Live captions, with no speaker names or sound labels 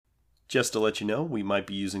Just to let you know, we might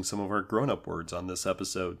be using some of our grown-up words on this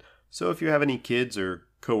episode, so if you have any kids or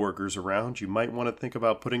coworkers around, you might want to think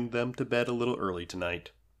about putting them to bed a little early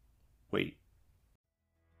tonight. Wait.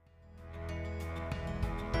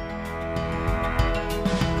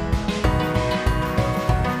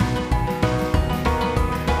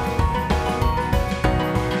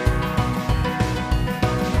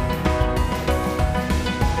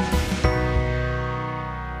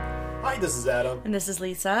 This is Adam. And this is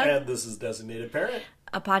Lisa. And this is Designated Parent.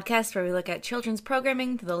 A podcast where we look at children's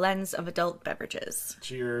programming through the lens of adult beverages.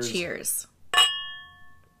 Cheers. Cheers.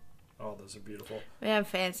 Oh, those are beautiful. We have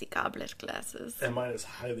fancy goblet glasses. And mine is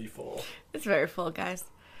highly full. It's very full, guys.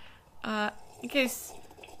 In case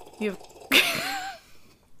you've... You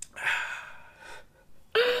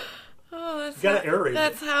gotta aerate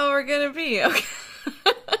That's how we're gonna be. Okay.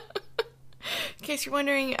 In case you're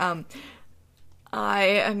wondering, I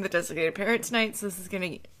am the designated parent tonight, so this is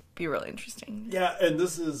going to be really interesting. Yeah, and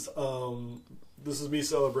this is me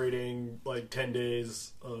celebrating like 10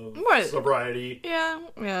 days of sobriety. Yeah.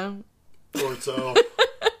 Or so.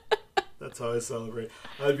 That's how I celebrate.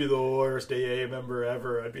 I'd be the worst AA member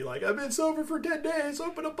ever. I'd be like, I've been sober for 10 days,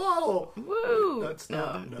 open a bottle. Woo! That's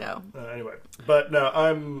not, no. Anyway, but no,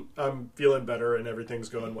 I'm feeling better and everything's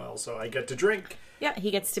going well, so I get to drink. Yeah,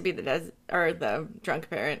 he gets to be the drunk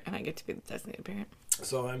parent, and I get to be the designated parent.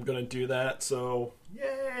 So I'm gonna do that. So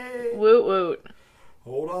yay! Woot woot!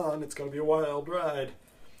 Hold on, it's gonna be a wild ride.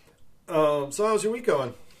 So how's your week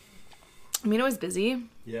going? I mean, it was busy.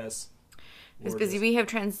 Yes, it was busy. We have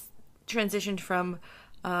transitioned from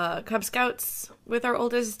Cub Scouts with our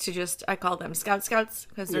oldest to just, I call them Scouts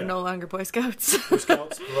because they're no longer Boy Scouts. Boy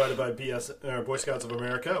Scouts provided by Boy Scouts of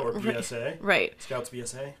America, or BSA. Right. Scouts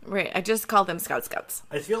BSA. Right. I just call them Scouts.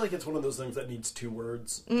 I feel like it's one of those things that needs two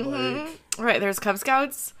words. Mm-hmm. Right. There's Cub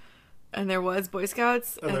Scouts, and there was Boy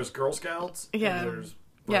Scouts. And there's Girl Scouts. Yeah. And there's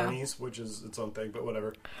Brownies, which is its own thing, but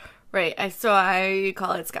whatever. Right. So I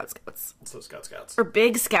call it Scouts. So Scouts. Or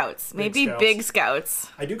Big Scouts. Maybe Big Scouts.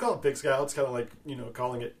 I do call it Big Scouts, kind of like,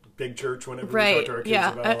 calling it Big Church whenever we talk to our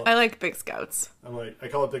kids about. I like Big Scouts. I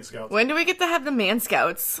call it Big Scouts. When do we get to have the Man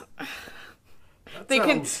Scouts? They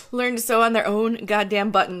can learn to sew on their own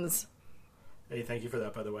goddamn buttons. Hey, thank you for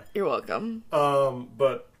that, by the way. You're welcome.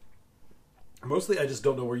 But mostly I just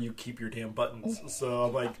don't know where you keep your damn buttons. So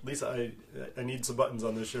I'm like, Lisa, I need some buttons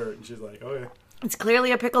on this shirt. And she's like, okay. It's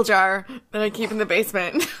clearly a pickle jar that I keep in the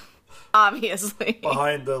basement. Obviously.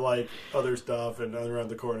 Behind the other stuff and around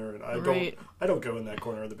the corner, and I don't go in that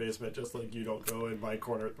corner of the basement, just like you don't go in my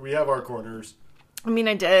corner. We have our corners. I mean,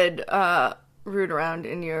 I did root around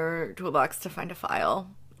in your toolbox to find a file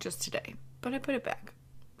just today, but I put it back.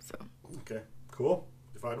 So. Okay, cool.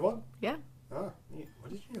 You find one? Yeah. Ah, neat. What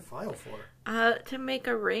did you need a file for? To make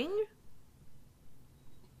a ring.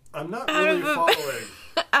 I'm not really following.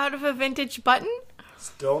 Out of a vintage button?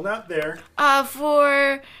 Still not there.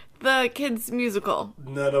 For the kids' musical.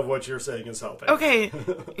 None of what you're saying is helping. Okay.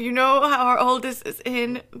 You know how our oldest is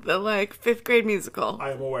in the 5th grade musical?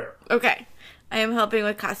 I am aware. Okay. I am helping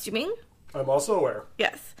with costuming. I'm also aware.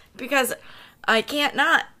 Yes. Because I can't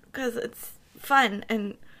not. Because it's fun.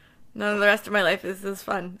 And none of the rest of my life is as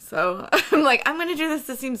fun. So I'm like, I'm going to do this.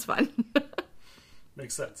 This seems fun.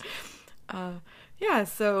 Makes sense. Yeah,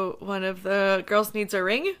 so one of the girls needs a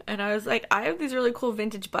ring, and I was like, I have these really cool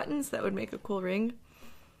vintage buttons that would make a cool ring.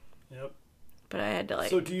 Yep. But I had to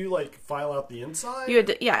So do you file out the inside? You had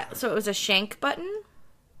to, yeah, so it was a shank button.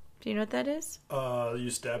 Do you know what that is?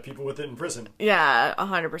 You stab people with it in prison. Yeah,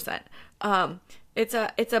 100%.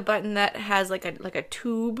 It's a button that has like a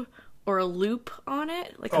tube or a loop on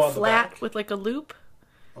it, a flat with a loop.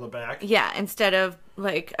 On the back? Yeah, instead of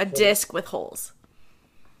a disc with holes.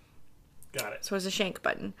 Got it. So it's a shank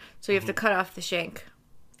button. So you have to cut off the shank.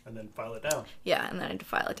 And then file it down. Yeah, and then I had to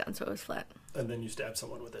file it down so it was flat. And then you stab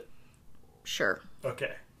someone with it. Sure.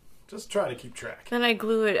 Okay. Just trying to keep track. Then I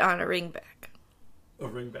glue it on a ring back. A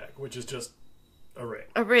ring back, which is just a ring.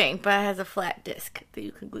 A ring, but it has a flat disc that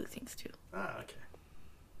you can glue things to. Ah, okay.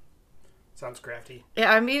 Sounds crafty.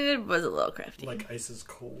 Yeah, I mean, it was a little crafty. Like ice is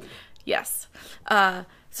cold. Yes.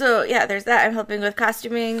 So, yeah, there's that. I'm helping with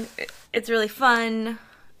costuming. It's really fun.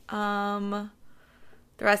 The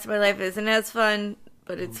rest of my life isn't as fun,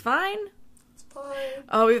 but it's fine. It's fine.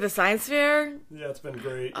 Oh, we have the science fair. Yeah, it's been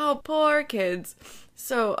great. Oh, poor kids.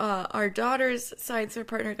 So, our daughter's science fair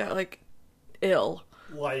partner got, ill.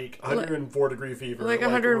 104-degree fever.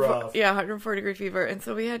 104, yeah, 104-degree fever. And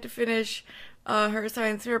so we had to finish her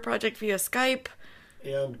science fair project via Skype.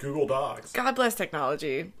 And Google Docs. God bless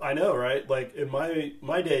technology. I know, right? In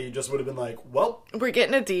my day, you just would have been like, well... We're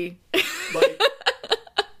getting a D.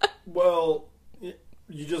 Well,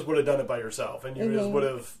 you just would have done it by yourself, and you just would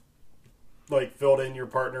have like filled in your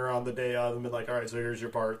partner on the day of and been like, all right, so here's your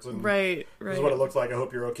parts, and Right. this is what it looks like. I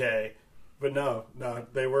hope you're okay. But no,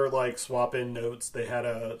 they were like swapping notes. They had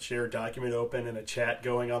a shared document open and a chat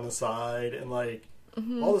going on the side, and like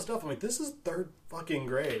all this stuff. I'm like, this is third fucking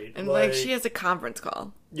grade, And like she has a conference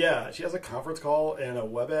call. Yeah, she has a conference call and a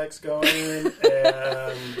WebEx going,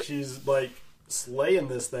 and she's like slaying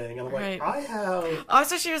this thing. And I'm like, Right. I have.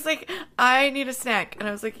 Also, she was like, I need a snack. And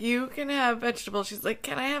I was like, you can have vegetables. She's like,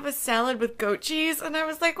 can I have a salad with goat cheese? And I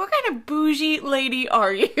was like, what kind of bougie lady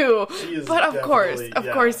are you? She is But of course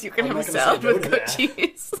yeah. you can I'm have a not gonna say salad no with to goat that.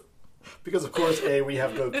 cheese. Because of course, we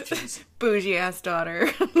have goat cheese. Bougie ass daughter.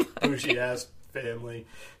 Bougie ass family.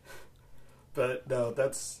 But no,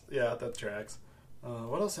 that tracks.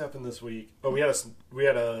 What else happened this week? Oh, we had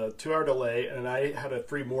a 2-hour delay, and I had a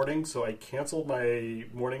free morning, so I canceled my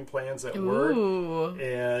morning plans at work, Ooh.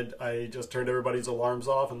 and I just turned everybody's alarms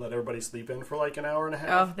off and let everybody sleep in for like an hour and a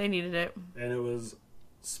half, Oh, they needed it. and it was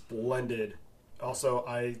splendid. Also,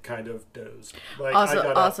 I kind of dozed. Like,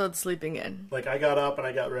 Also, it's sleeping in. Like I got up and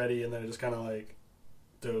I got ready, and then I just kind of like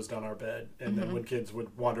dozed on our bed, and then when kids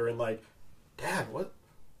would wander in, like, Dad, what?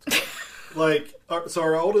 Like, so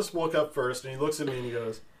our oldest woke up first, and he looks at me and he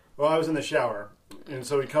goes, well, I was in the shower. And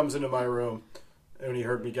so he comes into my room, and he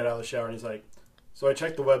heard me get out of the shower, and he's like, so I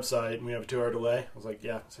checked the website, and we have a 2-hour delay. I was like,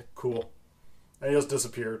 yeah. It's like, cool. And he just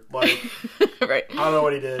disappeared. Like, Right. I don't know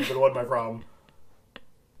what he did, but it wasn't my problem.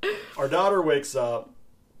 Our daughter wakes up,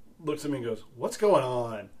 looks at me and goes, what's going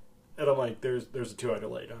on? And I'm like, there's a 2-hour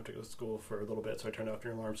delay. I don't have to go to school for a little bit, so I turned off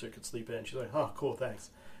your alarm so you could sleep in. She's like, oh, cool,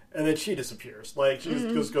 thanks. And then she disappears. Like, she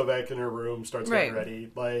just goes go back in her room, starts getting Right.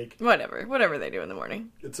 ready. Like, Whatever they do in the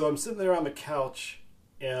morning. and so I'm sitting there on the couch,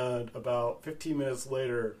 and about 15 minutes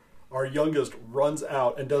later, our youngest runs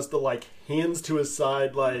out and does the, like, hands to his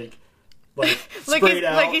side, like sprayed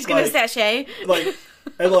out. Like he's gonna sashay. Like,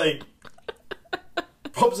 and, like,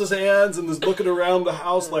 pumps his hands and is looking around the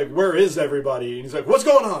house like, where is everybody? And he's like, what's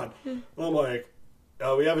going on? And I'm like,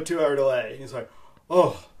 oh, we have a 2-hour delay. And he's like,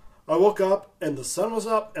 oh, I woke up and the sun was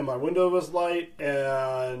up and my window was light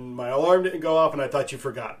and my alarm didn't go off and I thought you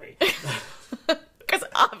forgot me. Because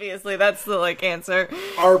obviously that's the like answer.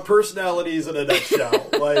 Our personalities in a nutshell.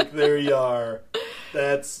 Like, there you are.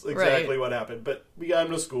 That's exactly what happened. But we got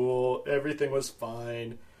him to school. Everything was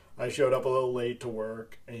fine. I showed up a little late to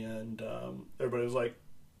work, and everybody was like,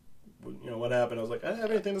 what happened? I was like, I didn't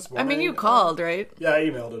have anything this morning. I mean, you called, right? Yeah, I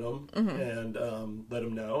emailed him and let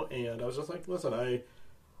him know. And I was just like, listen,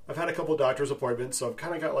 I've had a couple of doctor's appointments, so I've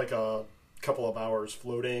kind of got like a couple of hours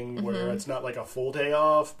floating where it's not like a full day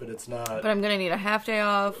off, but it's not. But I'm gonna need a half day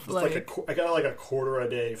off. It's I got like a quarter a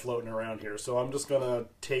day floating around here, so I'm just gonna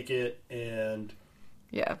take it and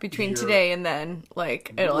yeah, between today and then,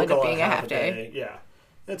 like it'll we'll end up call it being a half day. Yeah,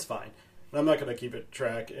 it's fine. And I'm not gonna keep it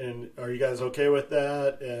track. And are you guys okay with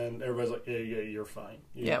that? And everybody's like, yeah, you're fine.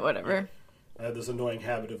 Yeah, whatever. I have this annoying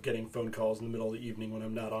habit of getting phone calls in the middle of the evening when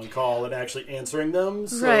I'm not on call and actually answering them.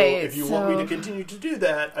 So Right, if you want me to continue to do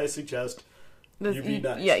that, I suggest you be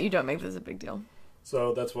nice. Yeah, you don't make this a big deal.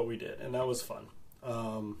 So that's what we did, and that was fun.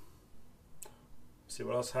 See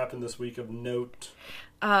what else happened this week of note.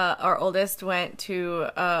 Our oldest went to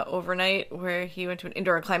overnight where he went to an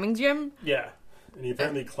indoor climbing gym. Yeah, and he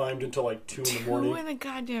apparently climbed until like 2 in the morning. 2 in the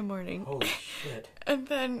goddamn morning. Holy shit! And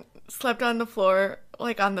then slept on the floor,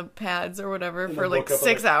 like on the pads or whatever, And for then like woke up at,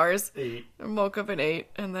 6 hours. 8. And woke up at 8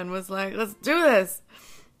 and then was like, let's do this.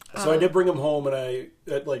 So I did bring him home, and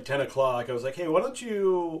at like 10 o'clock, I was like, hey, why don't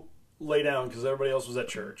you lay down? Because everybody else was at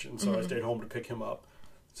church, and so I stayed home to pick him up.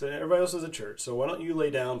 So everybody else was at church, so why don't you lay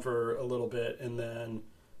down for a little bit, and then,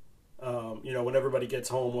 when everybody gets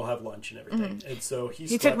home, we'll have lunch and everything. And so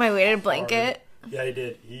he took my weighted blanket. Yeah, he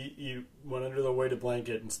did. He went under the weighted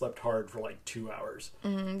blanket and slept hard for like 2 hours.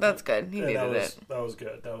 That's good. He And needed it. that was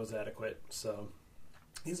good. That was adequate. So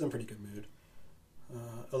he's in pretty good mood.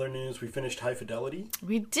 Other news, we finished High Fidelity.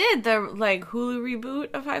 We did the like Hulu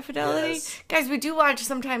reboot of High Fidelity. Yes. Guys, we do watch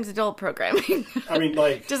sometimes adult programming. I mean,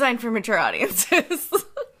 like, designed for mature audiences.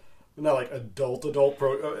 not like adult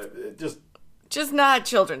Just not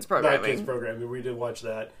children's not programming. kids programming. We did watch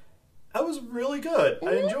that. That was really good.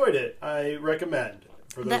 I enjoyed it. I recommend.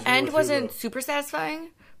 For those The of you end with wasn't Hulu. super satisfying,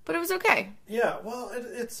 but it was okay. Yeah, well,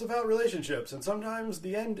 it's about relationships, and sometimes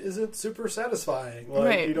the end isn't super satisfying. Like,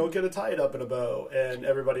 Right. you don't get it tied up in a bow, and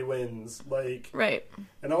everybody wins. Like, Right.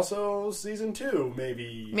 and also season 2,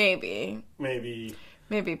 maybe. Maybe.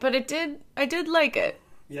 But I did like it.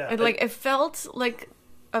 Yeah. It felt like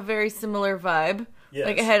a very similar vibe. Yes.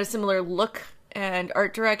 Like it had a similar look and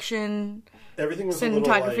art direction. everything was a little,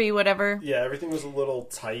 cinematography, whatever. yeah, everything was a little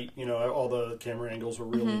tight. You know, all the camera angles were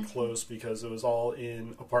really Mm-hmm. close because it was all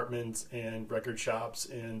in apartments and record shops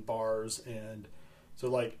and bars, and so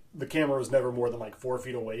like the camera was never more than like 4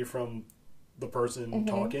 feet away from the person Mm-hmm.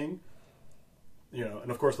 talking. You know,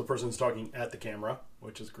 and of course the person's talking at the camera,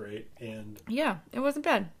 which is great. And Yeah, it wasn't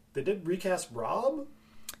bad. they did recast Rob,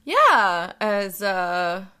 Yeah, as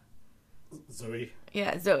Zoe.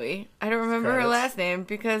 yeah, Zoe. I don't remember her Kravitz. last name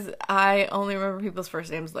because I only remember people's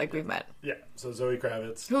first names like we've met. Yeah, so Zoe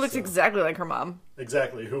Kravitz, Who looks so, exactly like her mom.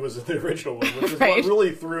 exactly who was in the original one, which is Right. what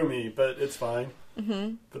really threw me. But it's fine.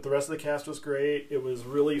 Mm-hmm. But the rest of the cast was great. It was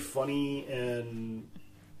really funny, and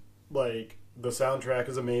like the soundtrack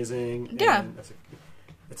is amazing. Yeah. and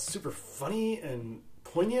it's super funny and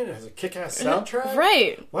poignant. It has a kick-ass soundtrack.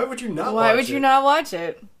 Right. Why would you not? Why watch would you it? not watch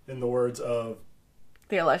it? In the words of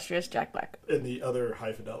The illustrious Jack Black. in the other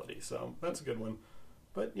High Fidelity, so that's a good one.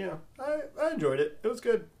 But yeah, I enjoyed it. It was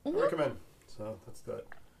good. I recommend. So that's that.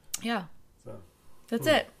 Yeah. So That's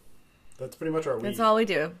it. that's pretty much our week. That's all we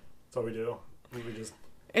do. That's all we do. We just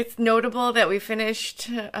It's notable that we finished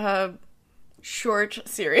a short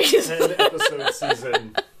series. 10 episode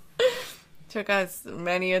season. Took us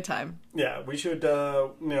many a time. Yeah, we should.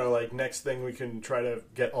 Like next thing we can try to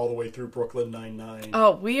get all the way through Brooklyn Nine-Nine.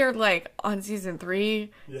 Oh, we are like on season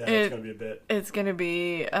 3. Yeah, it's gonna be a bit. It's gonna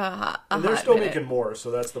be a And they're hot still minute. making more,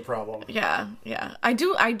 so that's the problem. Yeah. I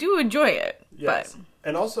do enjoy it. Yes. But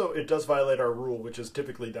And also, it does violate our rule, which is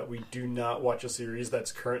typically that we do not watch a series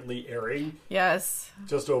that's currently airing, yes.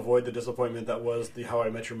 just to avoid the disappointment that was the How I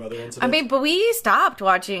Met Your Mother incident. I mean, but we stopped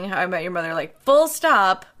watching How I Met Your Mother, like full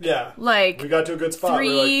stop, yeah, like we got to a good spot. We're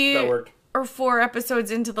 3 like, that worked. or 4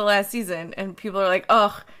 episodes into the last season, and people are like,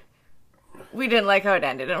 "Ugh, we didn't like how it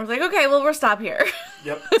ended," and I was like, "Okay, well, we'll stop here."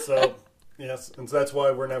 Yep. So yes, and so that's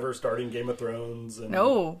why we're never starting Game of Thrones. And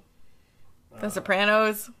No, The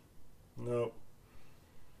Sopranos. nope.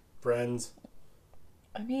 Friends,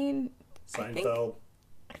 I mean, Seinfeld.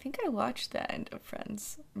 I think I watched the end of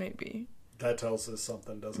Friends. Maybe. That tells us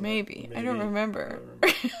something, doesn't Maybe. it? I don't remember.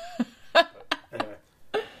 Anyway.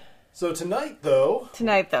 So tonight, though,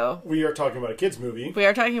 Tonight, though, we are talking about a kids movie. we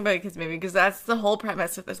are talking about a kids movie because that's the whole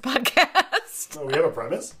premise of this podcast. Oh, we have a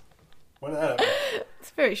premise. When did that happen?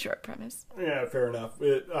 It's a very short premise. Yeah, fair enough.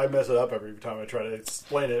 I mess it up every time I try to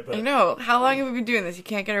explain it, but I know. How long have we been doing this? You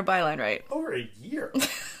can't get our byline right. over a year.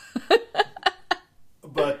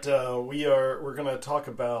 But we're going to talk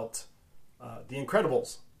about The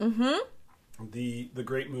Incredibles. Mm-hmm. The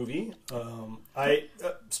great movie.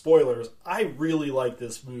 Spoilers. I really like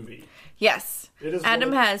this movie. Yes. It is Adam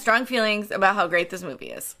one of- has strong feelings about how great this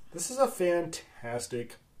movie is. This is a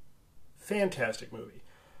fantastic movie.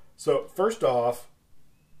 So first off,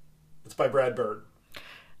 it's by Brad Bird.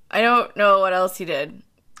 I don't know what else he did.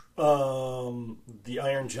 The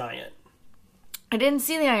Iron Giant. I didn't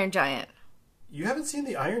see The Iron Giant. You haven't seen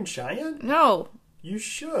The Iron Giant? No. You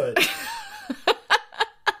should.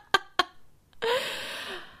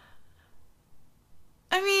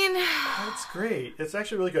 I mean, That's great. It's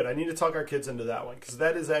actually really good. I need to talk our kids into that one because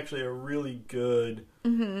that is actually a really good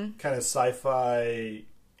kind of sci-fi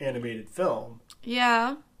animated film.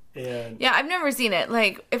 yeah. And Yeah, I've never seen it.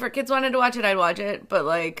 Like, if our kids wanted to watch it, I'd watch it. But,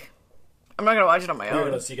 like, I'm not going to watch it on my we're own.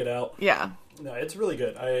 gonna seek it out. Yeah. No, it's really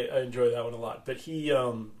good. I enjoy that one a lot. But he's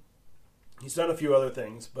done a few other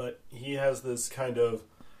things, but he has this kind of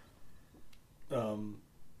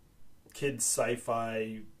kids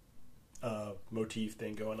sci-fi motif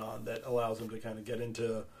thing going on that allows him to kind of get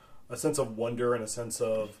into a sense of wonder and a sense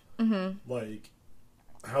of like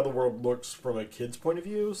how the world looks from a kid's point of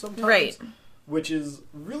view sometimes. Right. Which is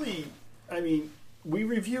really, I mean, we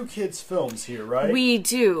review kids' films here, right? We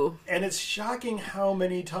do. And it's shocking how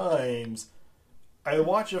many times I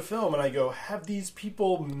watch a film and I go, have these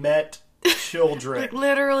people met children? Like,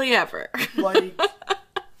 literally ever. Like,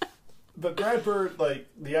 but Brad Bird, like,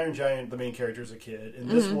 the Iron Giant, the main character is a kid. In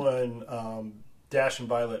this one, Dash and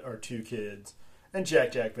Violet are 2 kids. And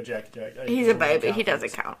Jack, but Jack. He's a baby. He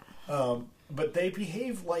doesn't count. But they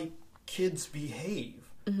behave like kids behave.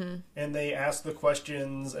 Mm-hmm. And they ask the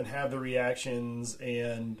questions and have the reactions.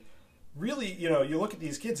 And really, you look at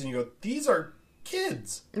these kids and you go, these are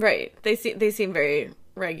kids. Right. They seem very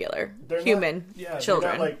regular. They're human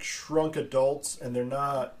children. They're not like shrunk adults, and they're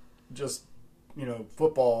not just,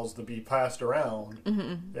 footballs to be passed around.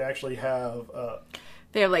 Mm-hmm. They actually have...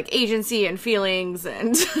 they have, like, agency and feelings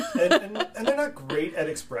and... and they're not great at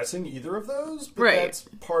expressing either of those, but Right. that's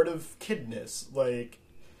part of kidness. Like,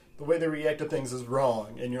 the way they react to things is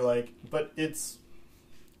wrong, and you're like, but it's...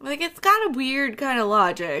 Like, it's got a weird kind of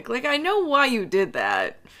logic. Like, I know why you did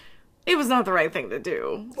that. it was not the right thing to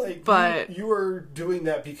do. Like, but you are doing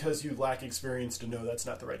that because you lack experience to know that's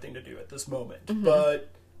not the right thing to do at this moment. Mm-hmm. But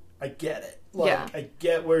I get it. Like, Yeah. I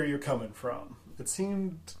get where you're coming from. It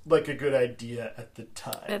seemed like a good idea at the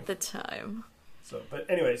time. at the time. So, but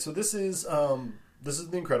anyway, so this is The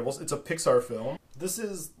Incredibles. It's a Pixar film. This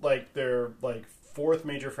is like their like fourth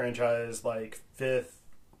major franchise, like fifth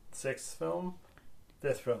film,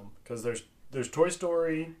 because there's Toy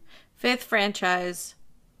Story, 5th franchise,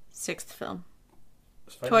 6th film.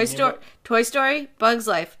 Finding Nemo. Toy Story, Bugs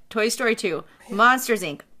Life, Toy Story 2, Monsters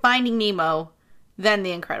Inc., Finding Nemo, then The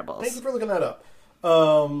Incredibles. Thank you for looking that up.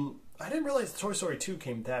 I didn't realize Toy Story 2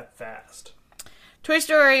 came that fast. Toy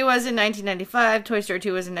Story was in 1995. Toy Story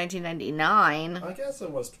 2 was in 1999. I guess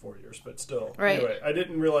it was 4 years, but still. Right. Anyway, I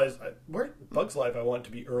didn't realize... Bugs Life I want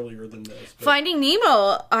to be earlier than this. But Finding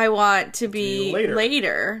Nemo, I want to be later.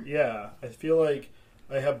 later. yeah, I feel like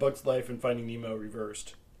I have Bugs Life and Finding Nemo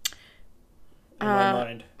reversed in my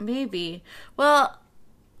mind. Maybe. Well,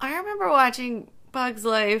 I remember watching Bugs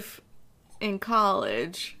Life in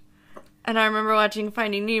college, and I remember watching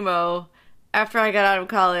Finding Nemo after I got out of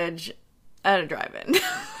college at a drive-in.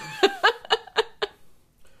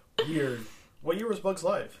 Weird. What year was Bugs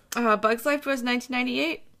Life? Bugs Life was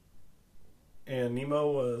 1998. And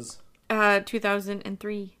Nemo was...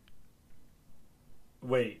 2003.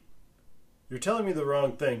 Wait. You're telling me the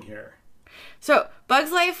wrong thing here. So,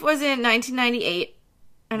 Bugs Life was in 1998,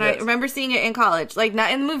 and I Yes. remember seeing it in college. Like,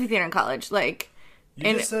 not in the movie theater in college. Like,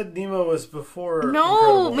 You just said Nemo was before no,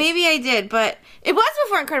 Incredibles. maybe I did, but it was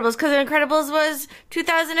before Incredibles, because Incredibles was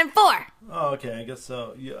 2004. Oh, okay. I guess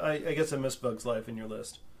so. Yeah, I guess I missed Bugs Life in your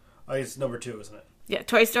list. It's number 2, isn't it? Yeah,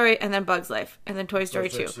 Toy Story, and then Bugs Life, and then Toy Story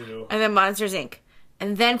 2, Story 2. and then Monsters, Inc.,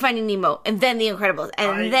 and then Finding Nemo, and then The Incredibles,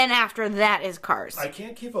 and then after that is Cars. I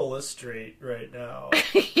can't keep a list straight right now.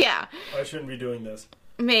 Yeah, I shouldn't be doing this.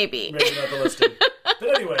 maybe. Maybe not the listing.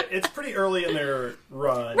 But anyway, it's pretty early in their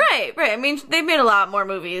run. Right. I mean, they've made a lot more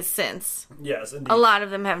movies since. Yes, indeed. A lot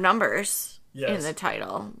of them have numbers Yes. in the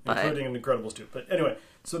title, but Including in Incredibles 2. But anyway,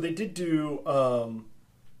 so they did do...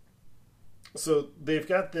 so they've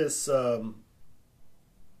got this...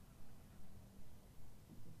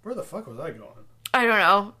 where the fuck was I going? I don't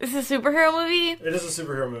know. Is this a superhero movie? It is a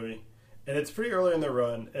superhero movie. And it's pretty early in their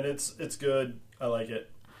run. And it's good. I like it.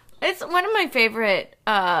 It's one of my favorite,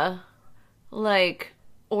 like,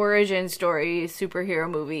 origin story superhero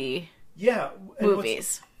movie Yeah. And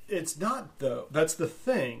movies. It's not, though. That's the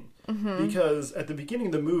thing. Mm-hmm. Because at the beginning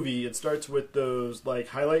of the movie, it starts with those, like,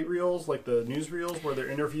 highlight reels, like the news reels, where they're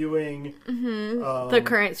interviewing... The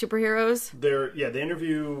current superheroes. They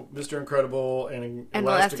interview Mr. Incredible and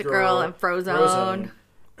Elastigirl and Frozone.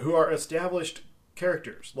 who are established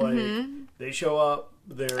characters. Like, they show up,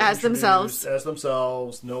 they're As introduced themselves. As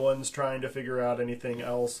themselves. No one's trying to figure out anything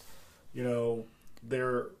else. You know,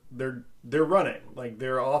 they're running. Like,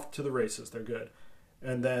 they're off to the races. They're good.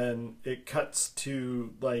 And then it cuts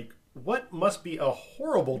to, like, what must be a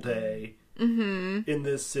horrible day in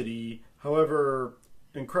this city. However,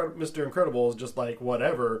 Mr. Incredible is just like,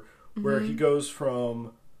 whatever, where he goes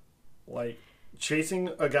from, like, chasing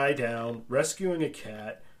a guy down, rescuing a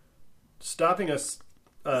cat, stopping a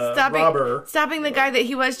robber. Stopping the guy that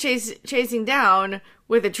he was chasing down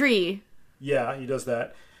with a tree. Yeah, he does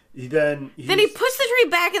that. Then he puts the tree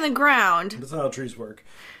back in the ground. That's not how trees work.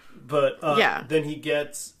 But Yeah. then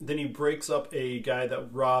he breaks up a guy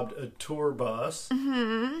that robbed a tour bus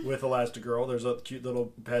with Elastigirl. There's a cute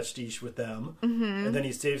little pastiche with them. And then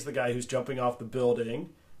he saves the guy who's jumping off the building.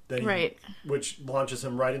 Then which launches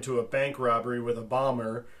him right into a bank robbery with a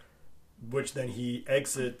bomber, which then he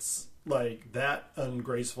exits like that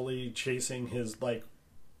ungracefully, chasing his like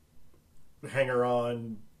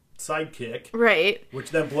hanger-on sidekick, Right.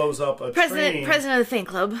 which then blows up a President train. of the fan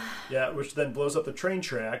club. Yeah, which then blows up the train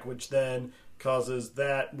track, which then causes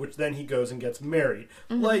that, which then he goes and gets married.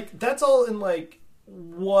 Like, that's all in, like,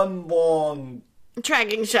 one long...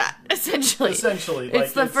 Tracking shot, essentially. Like,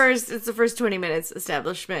 It's the first 20 minutes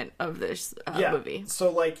establishment of this movie.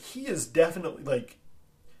 So, like, he is definitely, like...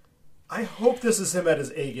 I hope this is him at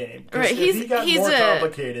his A game. Right, if he got more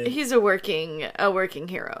complicated... He's a working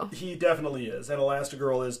hero. He definitely is. And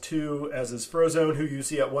Elastigirl is too, as is Frozone, who you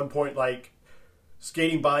see at one point, like,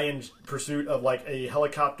 skating by in pursuit of, like, a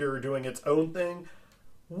helicopter doing its own thing.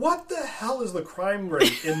 What the hell is the crime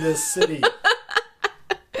rate in this city?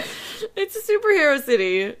 It's a superhero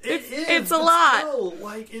city. It's a lot. Still,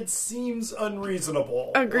 like, it seems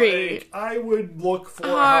unreasonable. Agree. Like, I would look for a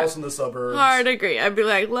house in the suburbs. Hard agree. I'd be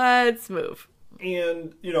like, let's move.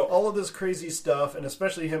 And, you know, all of this crazy stuff, and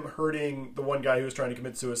especially him hurting the one guy who was trying to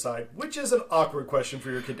commit suicide, which is an awkward question for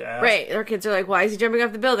your kid to ask. Right. Our kids are like, why is he jumping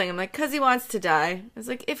off the building? I'm like, because he wants to die. It's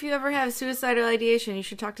like, if you ever have suicidal ideation, you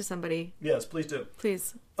should talk to somebody. Yes, please do.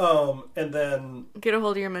 Please. And then... Get a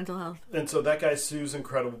hold of your mental health. And so that guy sues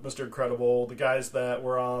Mr. Incredible. The guys that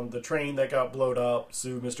were on the train that got blowed up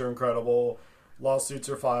sue Mr. Incredible. Lawsuits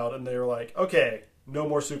are filed, and they were like, okay, no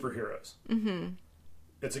more superheroes. Mm-hmm.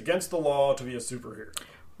 It's against the law to be a superhero.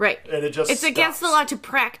 Right. And it's against the law to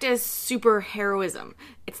practice superheroism.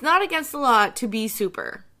 It's not against the law to be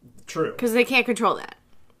super. True. Because they can't control that.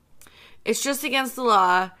 It's just against the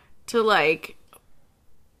law to, like...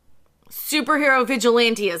 Superhero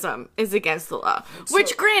vigilantism is against the law.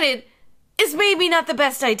 Which, granted, is maybe not the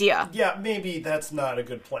best idea. Yeah, maybe that's not a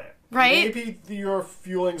good plan. Right? Maybe you're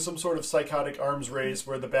fueling some sort of psychotic arms race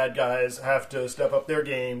where the bad guys have to step up their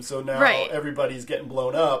game, so now everybody's getting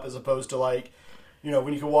blown up, as opposed to, like, you know,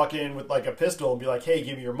 when you can walk in with, like, a pistol and be like, hey,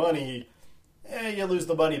 give me your money. You lose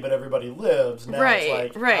the money, but everybody lives. Now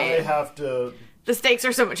it's like, I have to... The stakes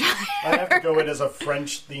are so much higher. I have to go in as a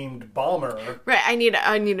French-themed bomber. Right, I need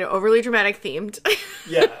an overly dramatic themed.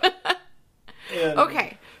 Yeah. And,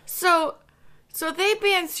 okay, so they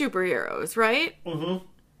banned superheroes, right? Mm-hmm.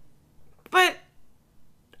 But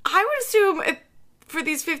I would assume for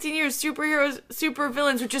these 15 years,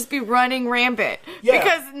 supervillains would just be running rampant. Yeah.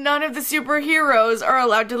 Because none of the superheroes are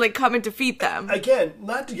allowed to, like, come and defeat them. Again,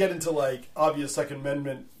 not to get into, like, obvious Second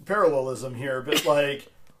Amendment parallelism here, but, like,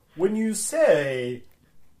 when you say,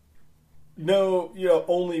 no, you know,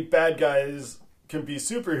 only bad guys can be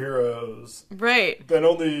superheroes. Right. Then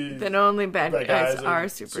only bad guys are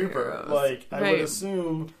superheroes. Super. Like, I would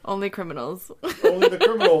assume... Only criminals. Only the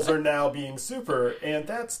criminals are now being super, and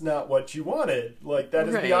that's not what you wanted. Like, that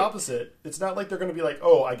is the opposite. It's not like they're going to be like,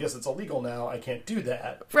 oh, I guess it's illegal now, I can't do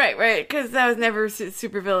that. Right, because that was never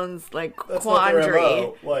supervillains, like, that's quandary. Not their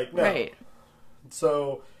MO. Like, no. Right.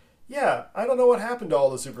 So... Yeah, I don't know what happened to all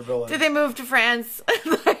the supervillains. Did they move to France?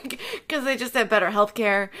 Because they just had better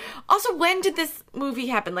healthcare. Also, when did this movie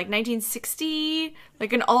happen? Like 1960?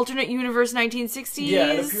 Like an alternate universe 1960s?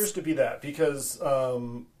 Yeah, it appears to be that. Because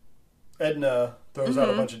Edna throws out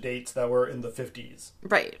a bunch of dates that were in the 50s.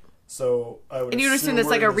 Right. So I would and you'd assume that's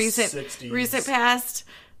like a recent past?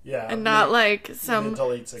 Yeah. And not like some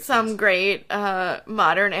great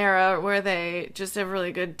modern era where they just have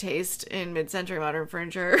really good taste in mid-century modern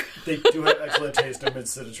furniture. They do have excellent taste in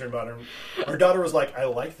mid-century modern. Our daughter was like, I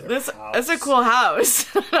like this house. It's a cool house.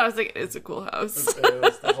 I was like, it's a cool house. It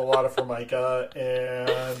is. There's a lot of Formica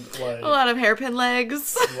and like... A lot of hairpin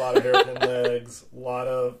legs. A lot of hairpin legs. A lot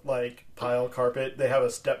of like pile carpet. They have a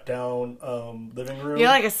step-down living room. Yeah,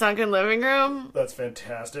 like a sunken living room. That's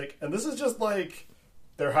fantastic. And this is just like...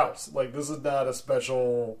 their house. Like, this is not a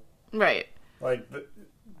special... Right. Like,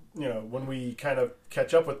 you know, when we kind of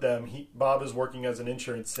catch up with them, Bob is working as an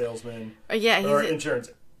insurance salesman. Yeah, he's or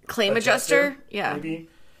insurance... claim adjuster? Yeah. Maybe.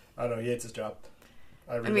 I don't know, he hates his job.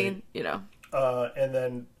 I mean, you know. And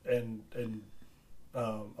then...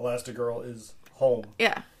 Elastigirl is home.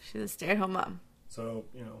 Yeah, she's a stay-at-home mom. So,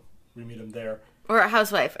 you know, we meet him there. Or a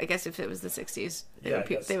housewife, I guess if it was the 60s.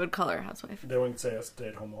 They would call her a housewife. They wouldn't say a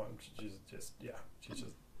stay-at-home mom. She's just...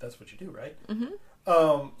 that's what you do, right?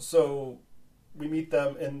 Mm-hmm. So we meet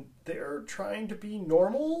them, and they're trying to be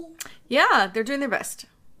normal. Yeah, they're doing their best.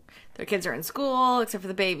 Their kids are in school, except for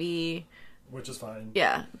the baby. Which is fine.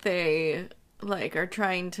 Yeah, they, like, are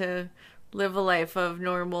trying to live a life of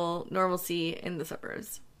normalcy in the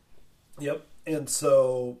suburbs. Yep. And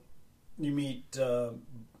so you meet...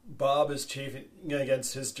 Bob is chafing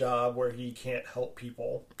against his job where he can't help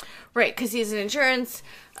people. Right, because he's an insurance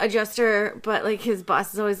adjuster, but like his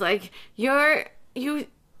boss is always like, you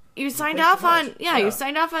signed off on you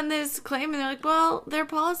signed off on this claim, and they're like, well, their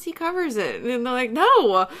policy covers it, and they're like,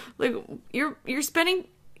 no, like you're spending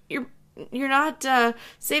you're not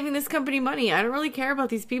saving this company money. I don't really care about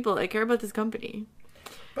these people. I care about this company.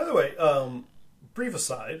 By the way, brief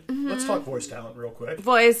aside, let's talk voice talent real quick.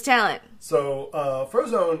 Voice talent. So,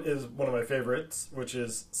 Frozone is one of my favorites, which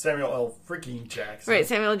is Samuel L. Freaking Jackson. Right,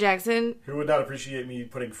 Samuel Jackson. Who would not appreciate me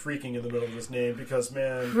putting freaking in the middle of his name, because,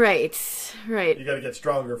 man... Right. You gotta get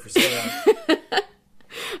stronger for Sam.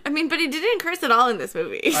 I mean, but he didn't curse at all in this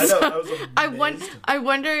movie. I know, I was amazed. I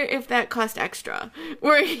wonder if that cost extra.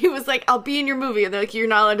 Where he was like, I'll be in your movie, and they're like, you're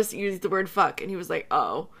not allowed to use the word fuck. And he was like,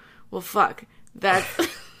 oh, well, fuck. That's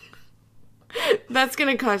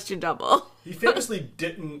gonna cost you double. He famously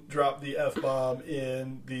didn't drop the F-bomb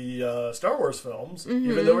in the Star Wars films,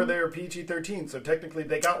 even though they were PG-13, so technically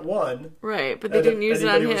they got one. Right, but they didn't use it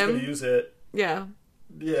on him. Was going to use it. Yeah.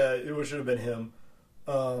 Yeah, it should have been him.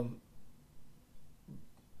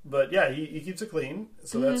 but yeah, he keeps it clean,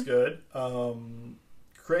 so that's good.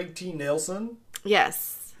 Craig T. Nelson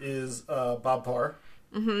Yes. is Bob Parr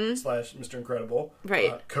 / Mr. Incredible.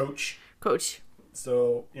 Right. Coach.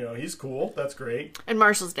 So, he's cool. That's great. And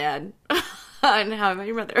Marshall's dad. On How I Met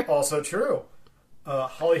Your Mother. Also true.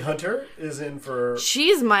 Holly Hunter is in for...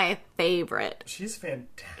 She's my favorite. She's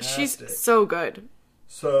fantastic. She's so good.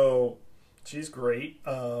 So, she's great.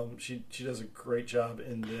 She does a great job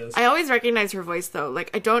in this. I always recognize her voice, though.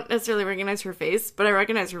 Like, I don't necessarily recognize her face, but I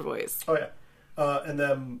recognize her voice. Oh, yeah. And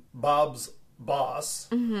then Bob's boss.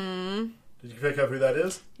 Mm-hmm. Did you pick up who that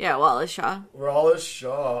is? Yeah, Wallace Shaw. Wallace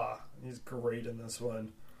Shaw. He's great in this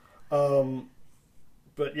one.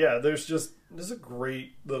 But yeah, there's a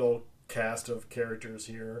great little cast of characters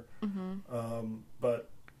here. But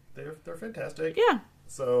they're fantastic. Yeah.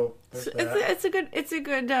 So there's that. It's a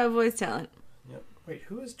good voice talent. Yep. Wait,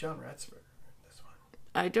 who is John Ratzberger in this one?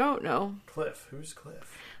 I don't know. Cliff. Who's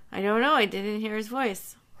Cliff? I don't know. I didn't hear his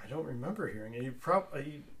voice. I don't remember hearing it.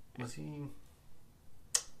 Was he?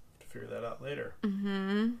 To figure that out later.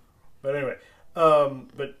 But anyway,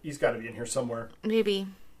 but he's got to be in here somewhere. Maybe.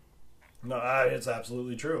 No, it's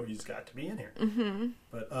absolutely true. He's got to be in here.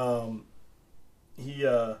 But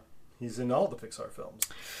he's in all the Pixar films.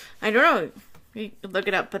 I don't know. You could look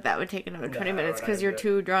it up, but that would take another 20 minutes because you're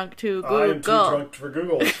too drunk to Google. I'm too drunk for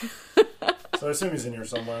Google. So I assume he's in here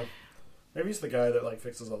somewhere. Maybe he's the guy that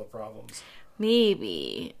fixes all the problems.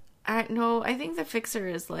 Maybe. No, I think the fixer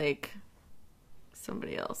is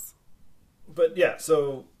somebody else. But yeah,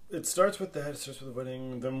 so it starts with that. It starts with the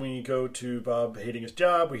wedding. Then we go to Bob hating his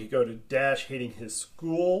job. We go to Dash hating his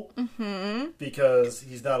school because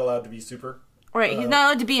he's not allowed to be super. Right, he's not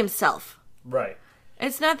allowed to be himself. Right.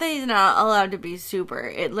 It's not that he's not allowed to be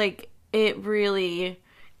super. It really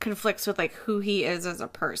conflicts with who he is as a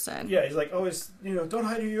person. Yeah, he's always, don't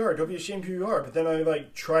hide who you are. Don't be ashamed who you are. But then I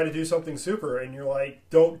try to do something super, and you're like,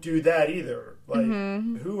 don't do that either.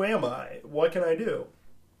 Who am I? What can I do?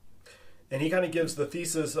 And he kind of gives the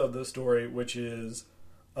thesis of the story, which is,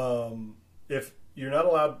 if you're not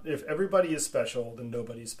allowed, if everybody is special, then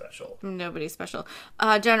nobody's special. Nobody's special.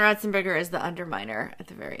 John Ratzenberger is the underminer at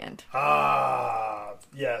the very end. Ah,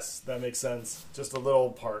 yes, that makes sense. Just a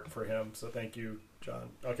little part for him. So thank you, John.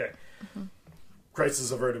 Okay.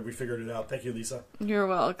 Crisis averted. We figured it out. Thank you, Lisa. You're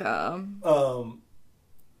welcome.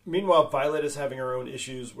 Meanwhile, Violet is having her own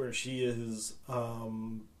issues where she is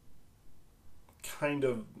kind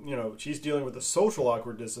of, she's dealing with the social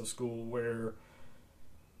awkwardness of school where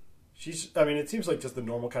it seems like just the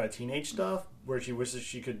normal kind of teenage stuff where she wishes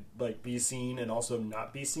she could be seen and also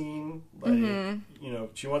not be seen.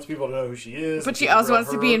 She wants people to know who she is. But she also wants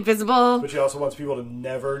to be invisible. But she also wants people to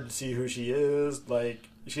never see who she is.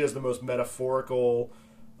 She has the most metaphorical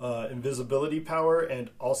invisibility power and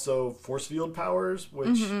also force field powers,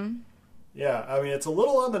 which, it's a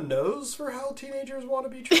little on the nose for how teenagers want to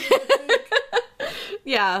be treated, I think.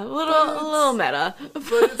 Yeah, a little meta. But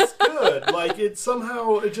it's good.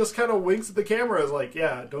 It just kind of winks at the camera as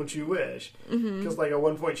yeah, don't you wish? Because at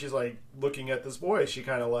one point she's looking at this boy she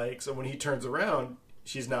kind of likes, and when he turns around,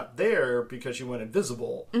 she's not there because she went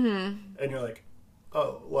invisible. And you're like,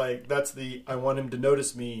 oh, that's the I want him to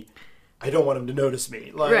notice me. I don't want him to notice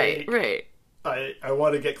me. Right. I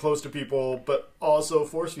want to get close to people, but also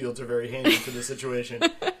force fields are very handy for this situation.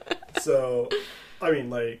 So,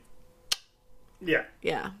 yeah.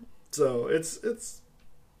 Yeah. So it's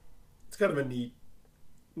kind of a neat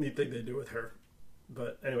thing they do with her.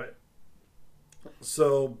 But anyway.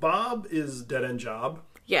 So Bob is dead end job.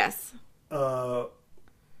 Yes.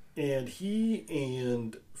 And he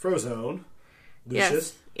and Frozone,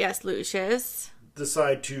 Lucius. Yes, Lucius.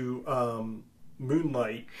 Decide to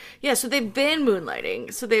moonlight. Yeah, so they've been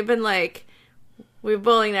moonlighting. So they've been we have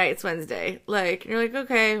bowling night, it's Wednesday. You're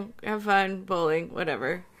okay, have fun, bowling,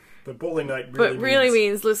 whatever. But bowling night really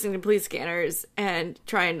means listening to police scanners and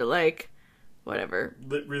trying to, whatever.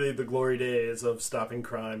 Really the glory days of stopping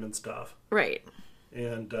crime and stuff. Right.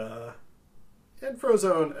 And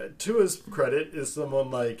Frozone, to his credit, is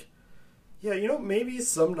someone yeah, maybe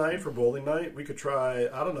some night for bowling night we could try,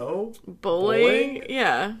 I don't know. Bowling?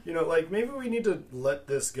 Yeah. Maybe we need to let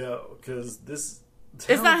this go, because this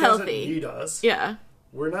town it's not doesn't healthy. Need us. Yeah.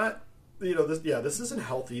 We're not, this isn't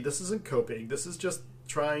healthy. This isn't coping. This is just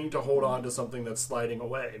trying to hold on to something that's sliding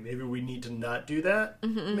away. Maybe we need to not do that,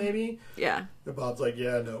 maybe. Yeah. And Bob's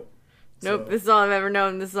yeah, no. Nope, this is all I've ever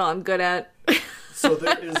known. This is all I'm good at. So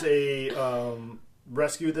there is a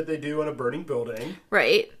rescue that they do in a burning building.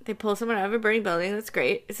 Right. They pull someone out of a burning building. That's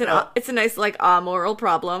great. It's a nice, amoral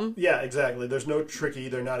problem. Yeah, exactly. There's no tricky.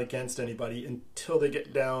 They're not against anybody until they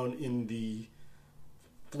get down in the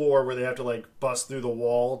floor where they have to like bust through the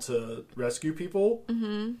wall to rescue people,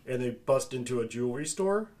 and they bust into a jewelry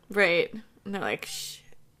store, Right. And they're like, shh.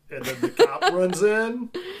 and then the cop runs in.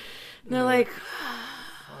 And they're like,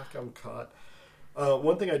 Fuck, I'm caught.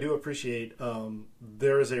 One thing I do appreciate,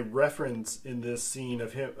 there is a reference in this scene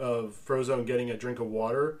of Frozone getting a drink of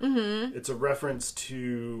water. Mm-hmm. It's a reference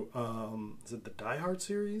to, is it the Die Hard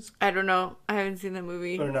series? I don't know. I haven't seen that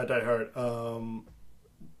movie. Or not Die Hard,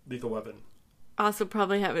 Lethal Weapon. Also,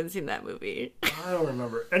 probably haven't seen that movie. I don't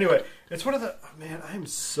remember. Anyway, it's one of the... Oh, man, I'm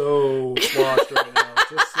so lost right now.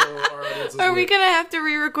 Just so our audience is Are we going to have to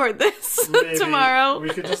re-record this Maybe tomorrow? we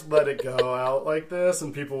could just let it go out like this,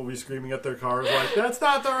 and people will be screaming at their cars like, "That's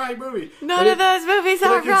not the right movie." None of those movies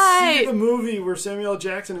are I can see right. the movie where Samuel L.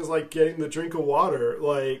 Jackson is like getting the drink of water,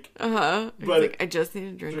 like But like, I just need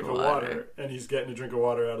a drink of water. and he's getting a drink of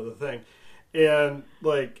water out of the thing, and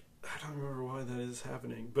like I don't remember why that is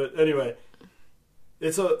happening, but anyway.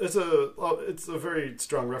 It's a very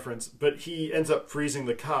strong reference, but he ends up freezing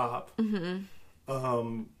the cop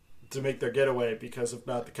to make their getaway, because if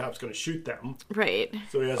not, the cop's going to shoot them. Right.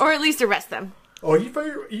 So he has or at least arrest them. Oh,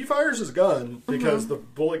 he fires his gun because the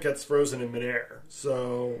bullet gets frozen in midair.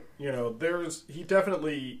 So, you know,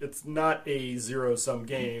 it's not a zero-sum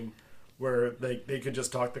game where they could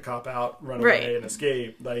just talk the cop out, run away, and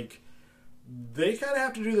escape. Like, they kind of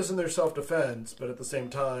have to do this in their self-defense, but at the same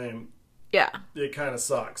time... Yeah. It kind of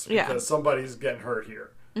sucks because somebody's getting hurt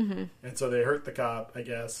here. Mm-hmm. And so they hurt the cop, I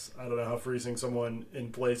guess. I don't know how freezing someone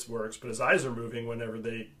in place works, but his eyes are moving whenever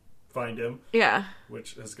they find him. Yeah.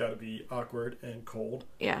 Which has got to be awkward and cold.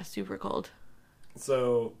 Yeah, super cold.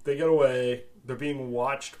 So they get away. They're being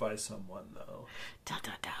watched by someone, though. Da,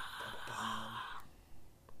 da, da.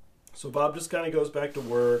 So Bob just kind of goes back to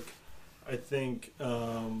work. I think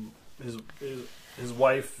his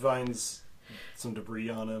wife finds... some debris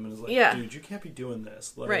on him and is like, dude, you can't be doing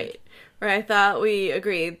this. Like, right. I thought we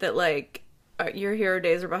agreed that, like, your hero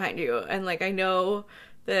days are behind you. And, like, I know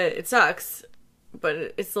that it sucks,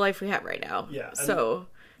 but it's the life we have right now. Yeah. So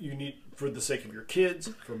you need, for the sake of your kids,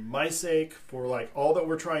 for my sake, for, like, all that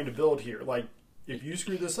we're trying to build here. Like, if you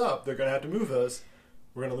screw this up, they're going to have to move us.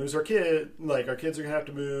 We're going to lose our kid. Like, our kids are going to have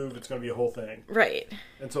to move. It's going to be a whole thing. Right.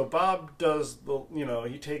 And so Bob does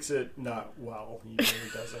he takes it not well. He really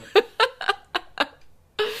doesn't.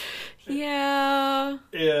 Yeah.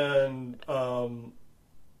 And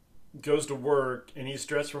goes to work, and he's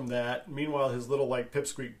stressed from that. Meanwhile, his little, like,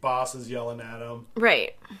 pipsqueak boss is yelling at him.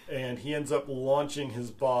 Right. And he ends up launching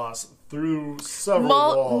his boss through several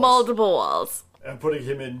walls. Multiple walls. And putting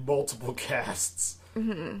him in multiple casts.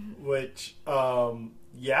 Mm-hmm. Which,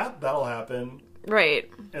 that'll happen. Right.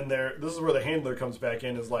 And this is where the handler comes back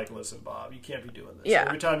in, is like, listen, Bob, you can't be doing this. Yeah.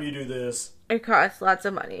 Every time you do this... It costs lots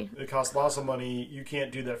of money. You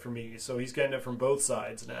can't do that for me. So he's getting it from both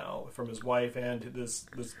sides now, from his wife and this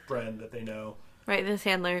friend that they know. Right, this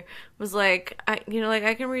handler was like, I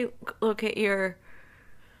can relocate your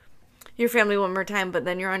family one more time, but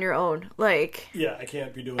then you're on your own. Like... Yeah, I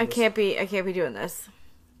can't be doing this. I can't be doing this.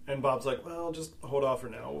 And Bob's like, well, just hold off for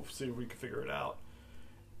now. We'll see if we can figure it out.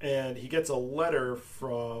 And he gets a letter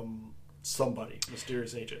from somebody,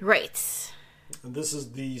 mysterious agent. Right. And this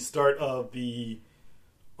is the start of the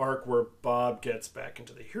arc where Bob gets back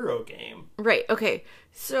into the hero game. Right, okay.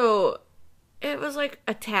 So, it was like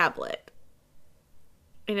a tablet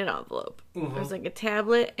in an envelope. Mm-hmm. It was like a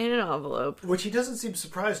tablet in an envelope. Which he doesn't seem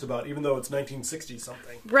surprised about, even though it's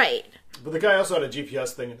 1960-something. Right. But the guy also had a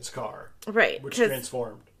GPS thing in his car. Right. Which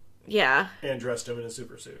transformed. Yeah. And dressed him in a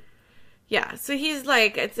super suit. Yeah, so he's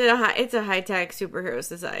like, it's a high-tech superhero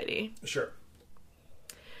society. Sure.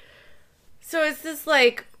 So it's this,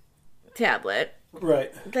 like, tablet.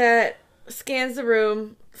 Right. That scans the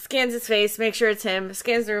room, scans his face, make sure it's him,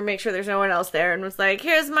 scans the room, make sure there's no one else there, and was like,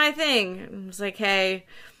 here's my thing. And was like, hey,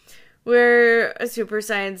 we're a super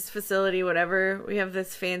science facility, whatever. We have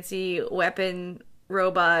this fancy weapon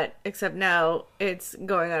robot, except now it's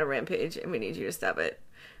going on a rampage, and we need you to stop it.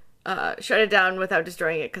 Shut it down without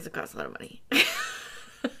destroying it, because it costs a lot of money.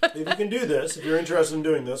 If you can do this, if you're interested in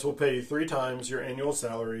doing this, we'll pay you 3 times your annual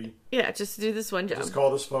salary. Yeah, just to do this one job. Just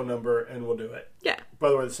call this phone number and we'll do it. Yeah. By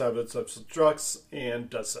the way, this habit obstructs and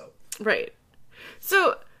does so. Right.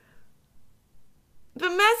 So, the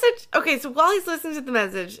message... Okay, so while he's listening to the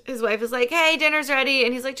message, his wife is like, hey, dinner's ready.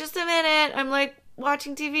 And he's like, just a minute. I'm, like,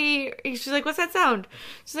 watching TV. She's like, what's that sound?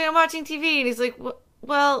 She's like, I'm watching TV. And he's like,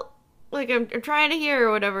 well... Like, I'm trying to hear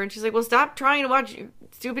or whatever. And she's like, well, stop trying to watch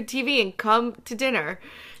stupid TV and come to dinner.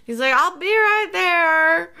 He's like, I'll be right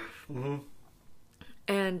there. Mm-hmm.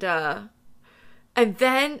 And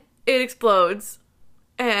then it explodes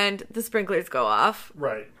and the sprinklers go off.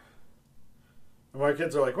 Right. And my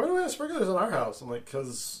kids are like, why do we have sprinklers in our house? I'm like,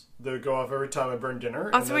 because they go off every time I burn dinner.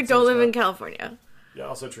 And Also, we that don't seems live not- in California. Yeah,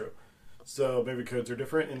 also true. So maybe codes are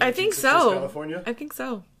different in I think 1960s so. California. I think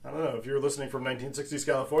so. I don't know. If you're listening from 1960s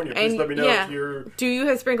California, please And, let me know yeah. if you're... Do you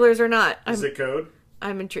have sprinklers or not? Is it code?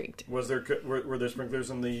 I'm intrigued. Was there were there sprinklers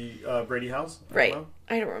in the Brady house? I don't Right. know.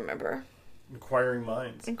 I don't remember. Inquiring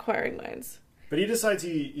minds. Inquiring minds. But he decides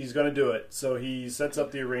he's going to do it. So he sets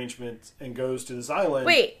up the arrangement and goes to this island.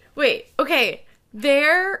 Wait. Okay.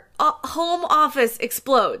 Their home office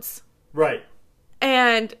explodes. Right.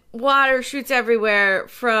 And water shoots everywhere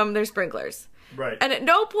from their sprinklers. Right. And at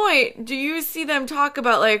no point do you see them talk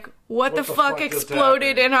about, like, what the fuck just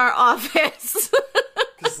exploded happened? in our office.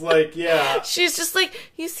 It's like, yeah. She's just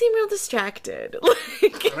like, you seem real distracted.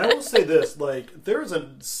 Like, And I will say this, like, there's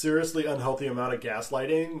a seriously unhealthy amount of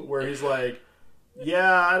gaslighting where he's like,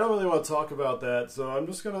 yeah, I don't really want to talk about that, so I'm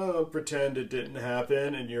just gonna pretend it didn't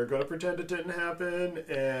happen, and you're gonna pretend it didn't happen,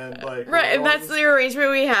 and like... right, and that's the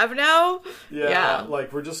arrangement we have now? Yeah,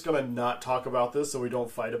 like, we're just gonna not talk about this so we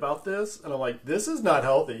don't fight about this. And I'm like, this is not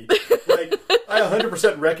healthy. Like, I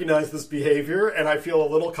 100% recognize this behavior, and I feel a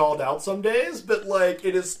little called out some days, but, like,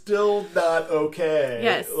 it is still not okay.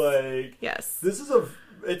 Yes. Like, Yes. this is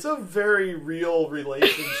it's a very real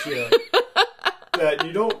relationship that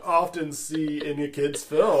you don't often see in a kid's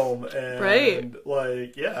film. And, Right.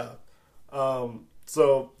 like, yeah.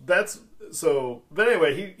 But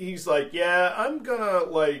anyway, he's like, yeah, I'm gonna,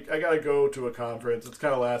 like, I gotta go to a conference. It's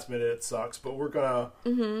kind of last minute. It sucks, but we're gonna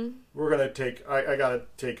I gotta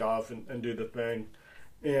take off and do the thing.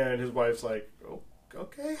 And his wife's like, oh,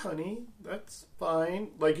 okay, honey, that's fine.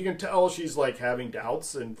 Like, you can tell she's, like, having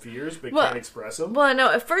doubts and fears, but can't express them. Well,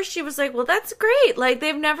 no, at first she was like, well, that's great. Like,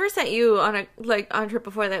 they've never sent you on a trip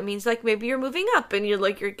before. That means, like, maybe you're moving up and you're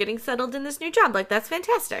getting settled in this new job. Like, that's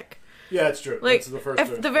fantastic. Yeah, it's true. Like, That's the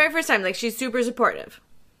first the very first time, like, she's super supportive.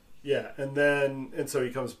 Yeah, and so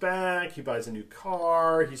he comes back, he buys a new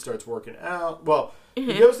car, he starts working out. Well,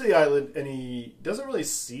 he goes to the island, and he doesn't really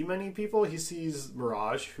see many people. He sees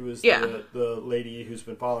Mirage, who is the lady who's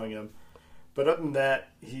been following him. But other than that,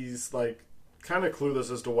 he's, like, kind of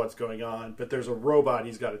clueless as to what's going on. But there's a robot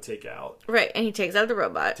he's got to take out. Right, and he takes out the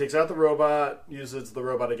robot. Takes out the robot, uses the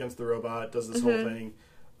robot against the robot, does this whole thing.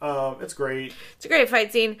 It's great. It's a great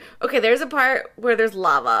fight scene. Okay, there's a part where there's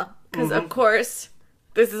lava. Because, of course,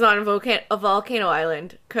 this is on a volcano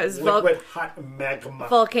island. Because Liquid hot magma.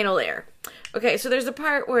 volcano layer. Okay, so there's a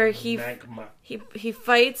part where he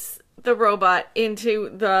fights the robot into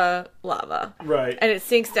the lava. Right. And it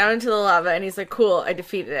sinks down into the lava, and he's like, cool, I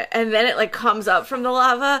defeated it. And then it, like, comes up from the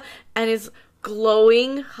lava and is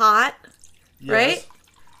glowing hot. Yes.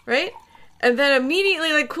 Right? And then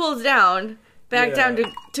immediately, like, cools down, back down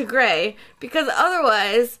to gray, because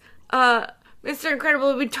otherwise, Mr. Incredible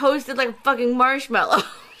would be toasted like a fucking marshmallow.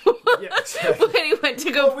 Yeah, exactly. When he went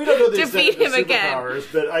to go We don't know the defeat extent of him the again. superpowers,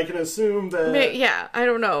 but I can assume that Yeah, I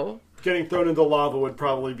don't know. getting thrown into lava would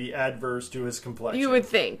probably be adverse to his complexion. You would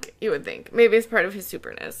think. Maybe it's part of his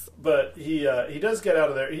superness. But he does get out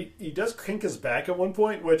of there. He does kink his back at one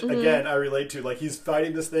point, which again I relate to. Like, he's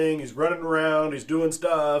fighting this thing, he's running around, he's doing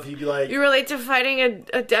stuff. He'd be like, You relate to fighting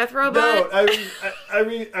a death robot? no,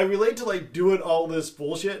 I relate to, like, doing all this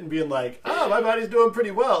bullshit and being like, my body's doing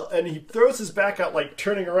pretty well, and he throws his back out, like,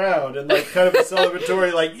 turning around and, like, kind of a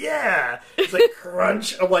celebratory, like, yeah, it's like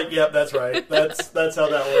crunch. I'm like, yep, that's right. That's how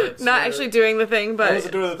that works. Not actually doing the thing, I but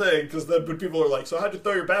wasn't doing the thing, because then when people are like, so how'd you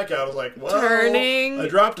throw your back out? I was like, well, Turning. I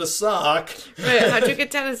dropped a sock. Wait, how'd you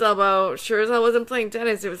get tennis elbow? Sure as hell wasn't playing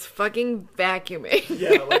tennis. It was fucking vacuuming.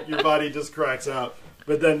 Yeah, like, your body just cracks out.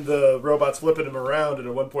 But then the robot's flipping him around, and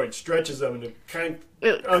at one point stretches him, and it kind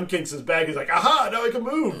of unkinks his back. He's like, aha, now I can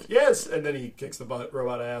move. Yes. And then he kicks the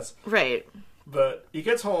robot ass. Right. But he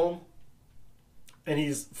gets home, and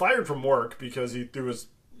he's fired from work because he threw his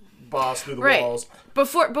boss through the Right. walls.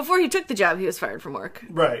 Before he took the job, he was fired from work.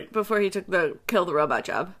 Right. Before he took the kill the robot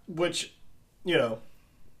job. Which,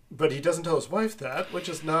 but he doesn't tell his wife that, which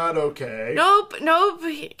is not okay. Nope.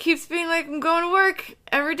 He keeps being like, I'm going to work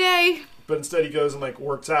every day. But instead he goes and, like,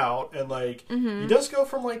 works out, and, like, he does go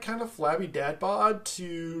from, like, kind of flabby dad bod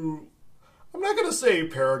to, I'm not gonna say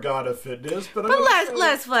paragon of fitness, but I'm But gonna say,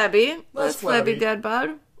 less flabby. Less flabby flabby. dad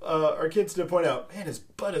bod. our kids did point out, man, his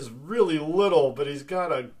butt is really little, but he's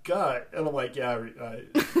got a gut. And I'm like, yeah, I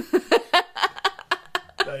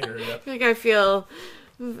hear you. Like, I feel,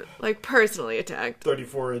 like, personally attacked.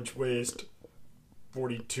 34-inch waist,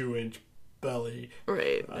 42-inch belly.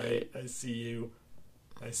 Right. I see you.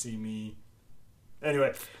 I see me.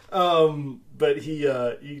 Anyway, but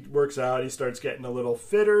he works out. He starts getting a little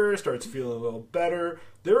fitter, starts feeling a little better.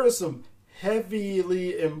 There are some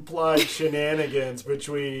heavily implied shenanigans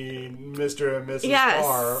between Mr. and Mrs.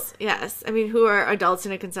 Parr. Yes. I mean, who are adults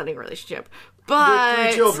in a consenting relationship.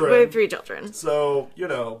 But with three children. So,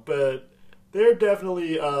 but they're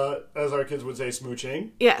definitely, as our kids would say, smooching.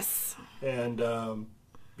 Yes. And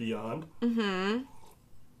beyond. Mm-hmm.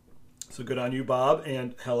 So good on you, Bob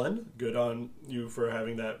and Helen. Good on you for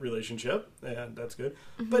having that relationship, and that's good.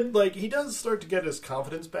 Mm-hmm. But, he does start to get his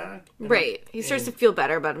confidence back. Right. He starts to feel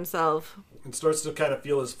better about himself. And starts to kind of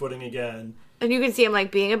feel his footing again. And you can see him,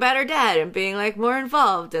 being a better dad and being, more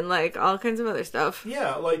involved and, all kinds of other stuff.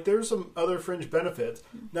 Yeah, there's some other fringe benefits.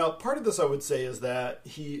 Now, part of this, I would say, is that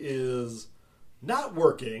he is not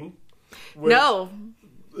working. Which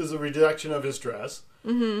is a reduction of his stress.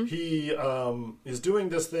 Mm-hmm. He is doing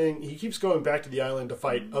this thing. He keeps going back to the island to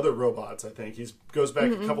fight other robots, I think. He goes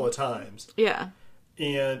back a couple of times. Yeah.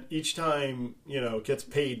 And each time, gets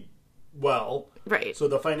paid well. Right. So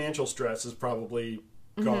the financial stress is probably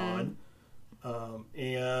gone.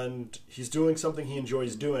 And he's doing something he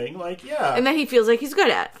enjoys doing. And that he feels like he's good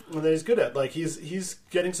at. And that he's good at. He's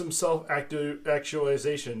getting some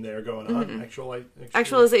self-actualization there going on. Mm-hmm.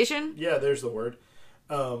 Actualization? Yeah, there's the word.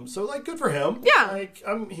 So, good for him. Yeah.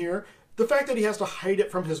 I'm here. The fact that he has to hide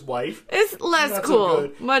it from his wife. It's less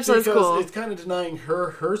cool. Much less cool. It's kind of denying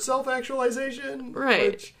her self-actualization.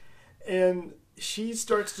 Right. And she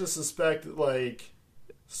starts to suspect,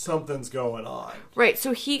 something's going on. Right.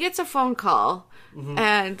 So he gets a phone call,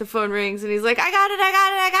 and the phone rings, and he's like, I got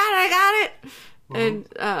it. And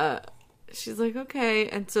she's like, okay.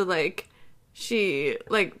 And so, she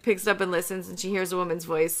picks it up and listens, and she hears a woman's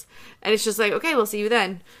voice, and it's just okay, we'll see you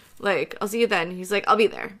then. I'll see you then. He's like, I'll be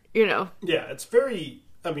there, Yeah, it's very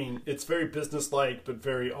businesslike, but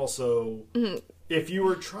very also, if you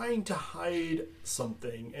were trying to hide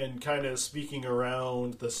something and kind of speaking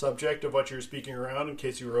around the subject of what you're speaking around in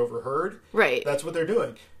case you were overheard, right? That's what they're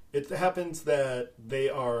doing. It happens that they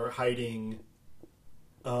are hiding,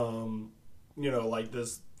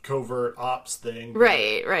 this covert ops thing.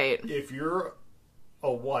 Right. If you're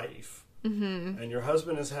a wife and your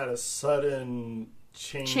husband has had a sudden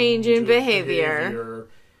change in behavior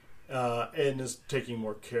and is taking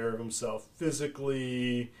more care of himself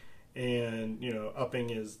physically and, upping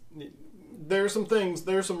his... There's some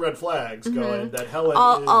red flags going that Helen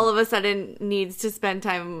all of a sudden needs to spend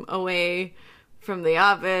time away from the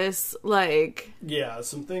office, Yeah,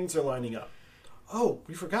 some things are lining up. Oh,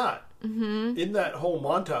 we forgot. Mm-hmm. In that whole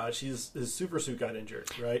montage, his super suit got injured,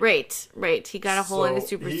 right? Right. He got a hole in his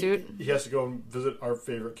super suit. He has to go and visit our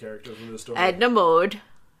favorite character from the story. Edna Mode,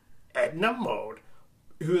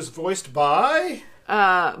 who is voiced by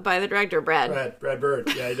the director, Brad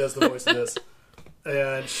Bird. Yeah, he does the voice of this.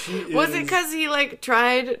 And she is... Was it because he,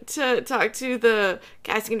 tried to talk to the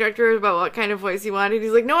casting director about what kind of voice he wanted?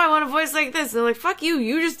 He's like, no, I want a voice like this. And they're like, fuck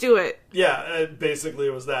you just do it. Yeah, basically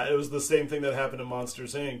it was that. It was the same thing that happened in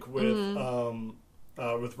Monsters, Inc. With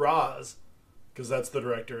Roz, because that's the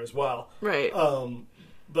director as well. Right.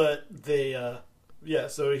 But they,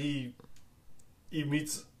 so he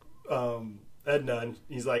meets Edna, and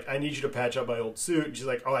he's like, I need you to patch up my old suit. And she's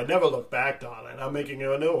like, oh, I never look back on it. I'm making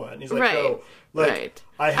you a new one. And he's like, no.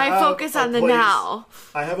 I focus on the now.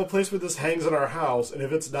 I have a place where this hangs in our house, and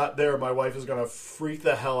if it's not there, my wife is going to freak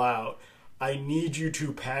the hell out. I need you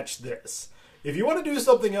to patch this. If you want to do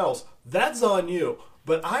something else, that's on you.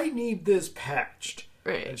 But I need this patched.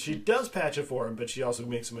 Right. And she does patch it for him, but she also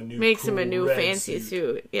makes him a new fancy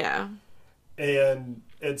suit. Yeah. And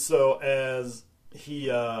so as he's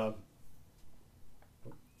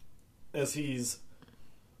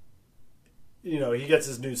he gets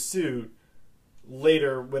his new suit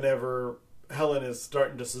later, whenever Helen is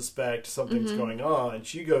starting to suspect something's going on,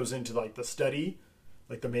 she goes into the study,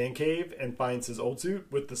 the man cave, and finds his old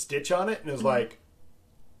suit with the stitch on it and is like,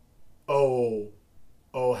 oh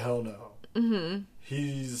hell no. Mm-hmm.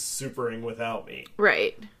 He's supering without me.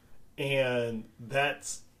 Right. And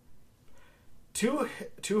that's to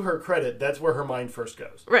her credit, that's where her mind first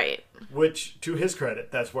goes. Right. Which, to his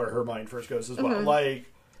credit, that's where her mind first goes as well.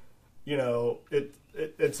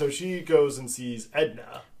 And so she goes and sees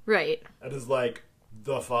Edna. Right. And is like,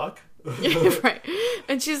 the fuck? Right.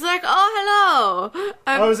 And she's like, oh, hello.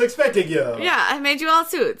 I was expecting you. Yeah, I made you all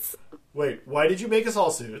suits. Wait, why did you make us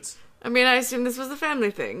all suits? I mean, I assume this was a family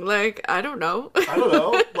thing. I don't know. I don't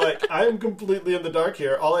know. I am completely in the dark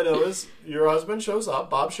here. All I know is your husband shows up.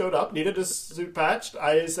 Bob showed up, needed his suit patched.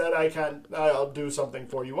 I said, I'll do something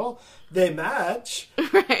for you all. They match.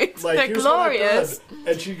 Right. They're glorious.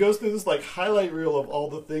 And she goes through this, highlight reel of all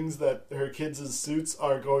the things that her kids' suits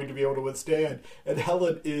are going to be able to withstand. And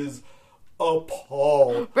Helen is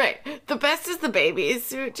appalled. Right. The best is the baby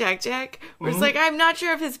suit, Jack, where it's like, I'm not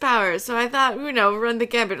sure of his powers, so I thought, run the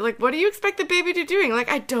gambit. Like, what do you expect the baby to be doing? Like,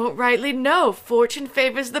 I don't rightly know. Fortune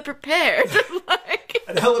favors the prepared. Like,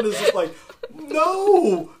 And Helen is just like,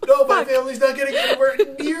 no, my family's not getting anywhere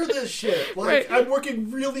near this shit. Like, Right. I'm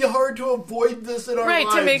working really hard to avoid this in our right,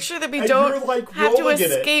 lives. to make sure that we And don't you're, like, have to rolling in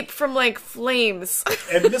it. escape from, like, flames.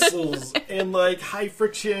 And missiles and like high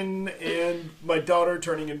friction and my daughter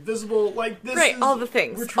turning invisible. Like this Right, is, all the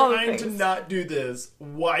things, We're all the trying to things. not do this.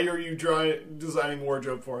 Why are you designing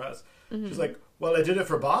wardrobe for us? Mm-hmm. She's like, well, I did it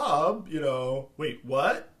for Bob. Wait,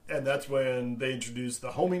 what? And that's when they introduced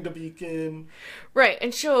the homing beacon. Right,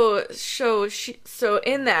 and so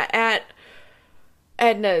in that, at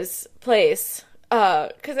Edna's place,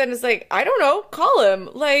 because Edna's like, I don't know, call him,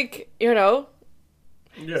 like, Yeah.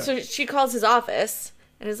 So she calls his office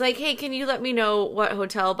and is like, hey, can you let me know what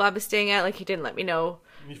hotel Bob is staying at? Like, he didn't let me know.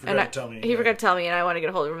 He forgot to tell me. He forgot to tell me, and I want to get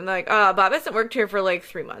a hold of him. And they're like, Bob hasn't worked here for like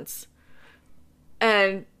 3 months.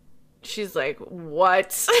 And she's like,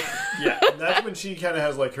 what? Yeah, and that's when she kind of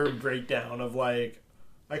has like her breakdown of like,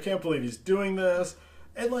 I can't believe he's doing this.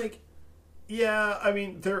 And like, yeah, I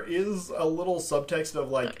mean, there is a little subtext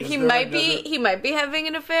of like, He might be having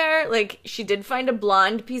an affair. Like, she did find a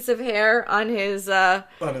blonde piece of hair on his on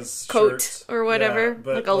his coat shirts. or whatever, Yeah,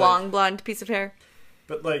 but, like a long blonde piece of hair.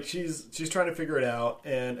 But like she's trying to figure it out,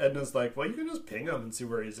 and Edna's like, "Well, you can just ping him and see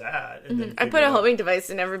where he's at." And then I put a homing device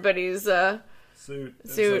in everybody's suit.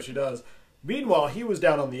 And so she does. Meanwhile, he was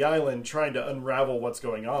down on the island trying to unravel what's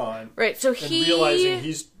going on, right. So and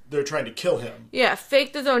realizing they're trying to kill him.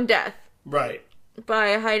 faked his own death Right.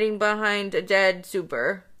 by hiding behind a dead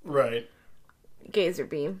super Right. Gazer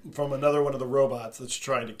beam. From another one of the robots that's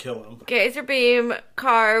trying to kill him. Gazer beam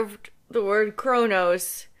carved the word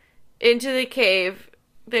Kronos into the cave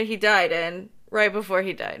that he died in right before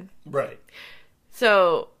he died. Right.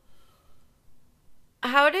 So,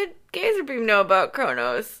 how did Gazer beam know about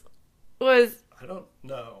Kronos? I don't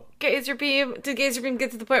know. Did Gazer Beam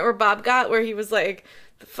get to the point where Bob got, where he was like,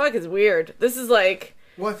 the fuck is weird? This is like,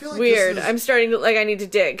 Well, I feel like weird. This is, I'm starting to, like, I need to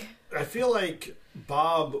dig. I feel like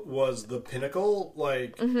Bob was the pinnacle,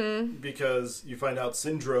 like, because you find out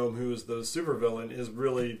Syndrome, who is the supervillain, is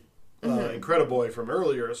really Incrediboy from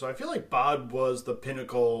earlier. So I feel like Bob was the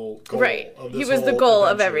pinnacle goal Right. of this He was the whole goal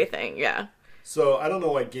of adventure. everything, yeah. So I don't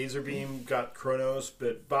know why Gazerbeam got Kronos,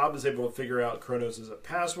 but Bob is able to figure out Kronos as a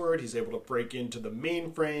password. He's able to break into the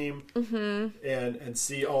mainframe and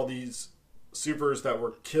see all these supers that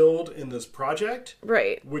were killed in this project,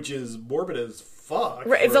 Right. which is morbid as fuck.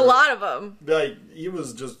 Right. It's a lot of them. Like, he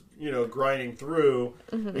was just, grinding through.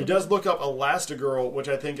 He does look up Elastigirl, which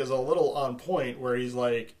I think is a little on point, where he's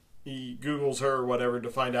like, he Googles her or whatever to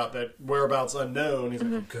find out that whereabouts unknown. He's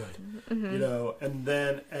like, oh, good. And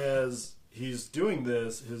then as he's doing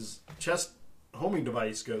this, his chest homing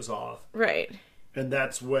device goes off. Right. And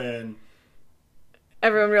that's when,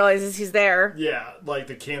 Everyone realizes he's there. yeah, like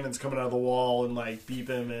the cannon's coming out of the wall and like beep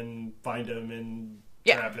him and find him and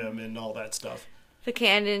trap him and all that stuff. The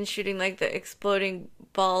cannon shooting, like, the exploding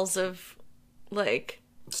balls of, like,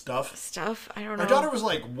 Stuff. I don't know. My daughter was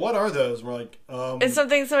like, what are those? We're like, It's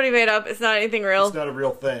something somebody made up. It's not anything real. it's not a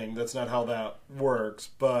real thing. That's not how that works.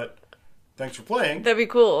 But thanks for playing. That'd be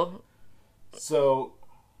cool. So,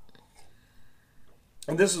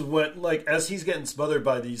 and this is what, like, as he's getting smothered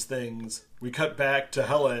by these things, we cut back to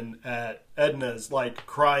Helen at Edna's, like,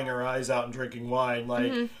 crying her eyes out and drinking wine.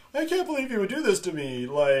 Like, I can't believe you would do this to me.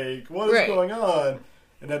 Like, what is Right. going on?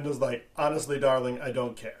 And Edna's like, honestly, darling, I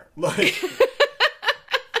don't care. Like,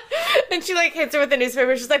 And she, like, hits her with a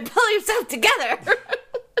newspaper. She's like, pull yourself together.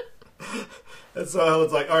 and so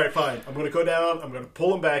Helen's like, all right, fine. I'm going to go down. I'm going to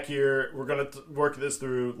pull him back here. We're going to work this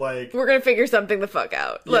through. Like, We're gonna figure something the fuck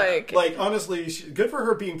out. yeah, like honestly, good for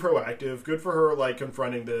her being proactive. Good for her, like,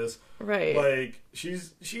 confronting this. Right. Like,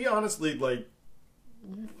 she honestly, like,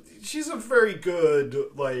 she's a very good,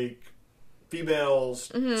 like, female,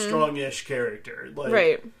 strongish character. Like,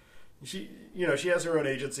 Right. she has her own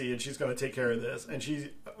agency, and she's going to take care of this. And she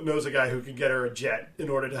knows a guy who can get her a jet in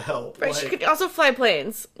order to help. Right. Like, She could also fly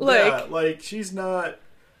planes. Like, yeah, like, she's not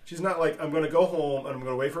like, I'm going to go home, and I'm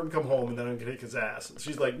going to wait for him to come home, and then I'm going to kick his ass.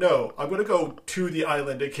 She's like, no, I'm going to go to the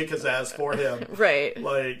island and kick his ass for him. right.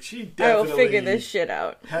 Like, she I definitely will figure this shit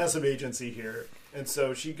out. has some agency here. And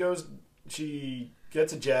so she gets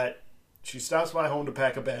a jet. She stops by home to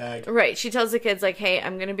pack a bag. Right. She tells the kids, like, hey,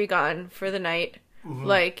 I'm gonna be gone for the night.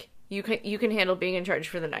 Like, you can handle being in charge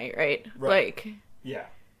for the night, right? Right. Like, Yeah.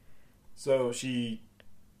 So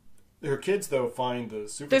her kids, though, find the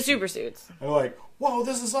super the super suits. And they're like, whoa,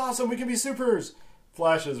 this is awesome. We can be supers.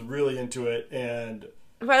 Flash is really into it, and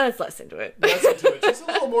Violet's less into it. That's into it. She's a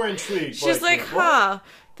little more intrigued. She's like,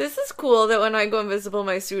 this is cool that when I go invisible,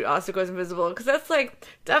 my suit also goes invisible. Because that's, like,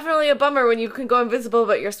 definitely a bummer when you can go invisible,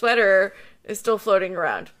 but your sweater is still floating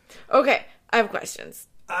around. Okay, I have questions.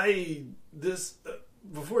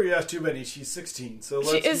 Before you ask too many, she's 16, so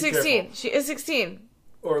let's She is be 16. careful. She is 16.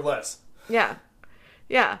 Or less. Yeah.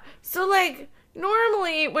 Yeah. So, like,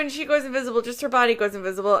 normally when she goes invisible, just her body goes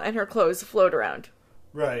invisible and her clothes float around.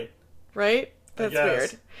 Right. Right? That's guess.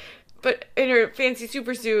 weird. But in her fancy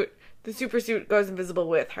supersuit, the supersuit goes invisible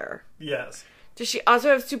with her. Yes. Does she also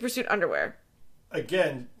have supersuit underwear?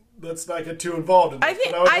 Again, let's not get too involved in this. I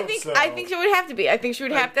think but I think she would have to be. I think she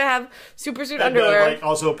would have to have supersuit and, underwear. like,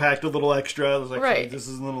 also packed a little extra. I was like, Right. hey, this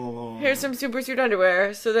is a little... Here's some supersuit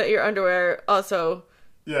underwear so that your underwear also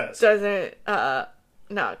Yes. doesn't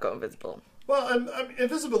not go invisible. Well, and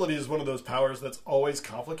invisibility is one of those powers that's always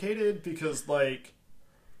complicated because, like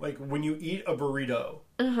when you eat a burrito,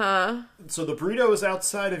 so the burrito is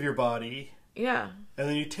outside of your body, Yeah. and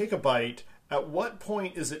then you take a bite. At what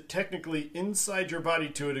point is it technically inside your body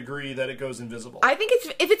to a degree that it goes invisible? I think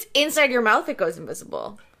if it's inside your mouth, it goes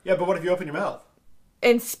invisible. Yeah, but what if you open your mouth?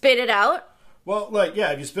 And spit it out? Well, like,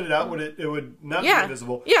 yeah, if you spit it out, it would not be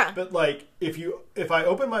invisible. Yeah. But, like, if I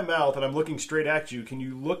open my mouth and I'm looking straight at you, can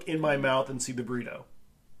you look in my mouth and see the burrito?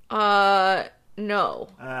 No.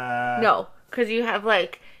 No. Because you have,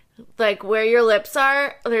 like where your lips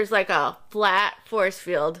are, there's, like, a flat force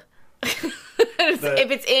field.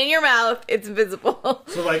 If it's in your mouth, it's invisible.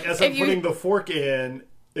 So, like, as I'm putting the fork in,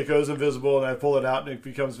 it goes invisible, and I pull it out, and it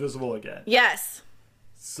becomes visible again. Yes.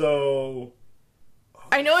 So...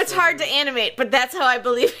 I know it's hard to animate, but that's how I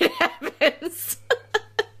believe it happens.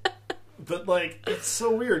 But, like, it's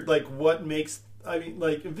so weird. Like, what makes... I mean,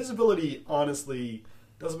 like, invisibility, honestly,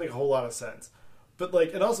 doesn't make a whole lot of sense. But,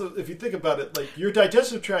 like, and also, if you think about it, like, your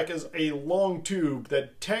digestive tract is a long tube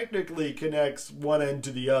that technically connects one end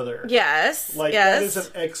to the other. Yes. Like, yes. that is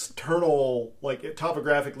an external, like,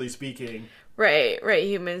 topographically speaking. Right.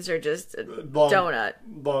 Humans are just a donut.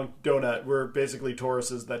 Long donut. We're basically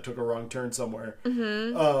Tauruses that took a wrong turn somewhere.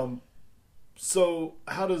 Mm-hmm. So,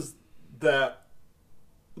 how does that,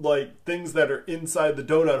 like, things that are inside the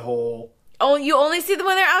donut hole... Oh, you only see them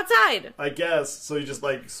when they're outside. I guess. So you just,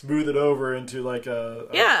 like, smooth it over into, like,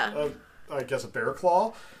 I guess a bear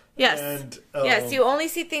claw? Yes. And, yes, you only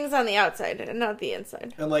see things on the outside and not the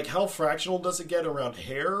inside. And, like, how fractional does it get around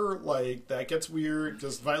hair? Like, that gets weird.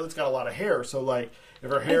 Because Violet's got a lot of hair. So, like, if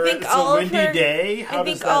her hair is a windy day, how does that stay in the field?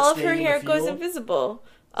 I think all of her hair goes invisible.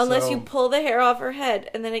 Unless you pull the hair off her head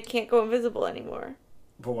and then it can't go invisible anymore.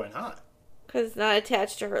 But why not? Because it's not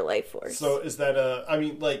attached to her life force. So is that I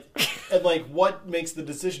mean, like, and, like, what makes the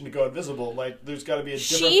decision to go invisible? Like, there's got to be a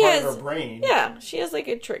different part of her brain. Yeah, she has, like,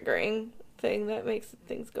 a triggering thing that makes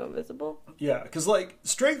things go invisible. Yeah, because, like,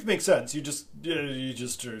 strength makes sense. You just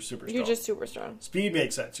are super strong. You're just super strong. Speed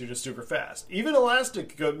makes sense. You're just super fast. Even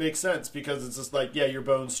elastic makes sense because it's just like, yeah, your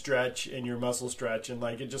bones stretch and your muscles stretch and,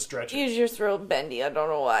 like, it just stretches. You're just real bendy. I don't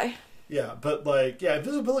know why. Yeah, but, like, yeah,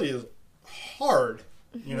 invisibility is hard.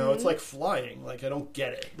 You know, it's like flying. Like, I don't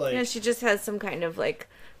get it. Like, yeah, she just has some kind of, like,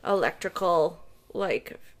 electrical,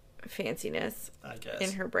 like, fanciness, I guess,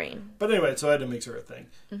 in her brain. But anyway, so I had to make her a thing.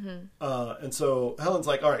 Mm-hmm. And so Helen's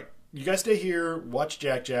like, all right, you guys stay here, watch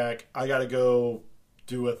Jack Jack. I gotta go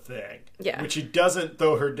do a thing. Yeah. Which she doesn't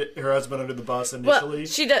throw her husband under the bus initially. Well,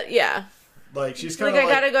 she does, yeah. Like, she's kind of like,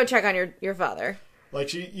 I gotta go check on your father. Like,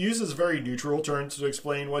 she uses very neutral terms to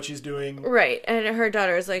explain what she's doing. Right. And her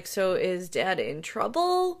daughter is like, so is Dad in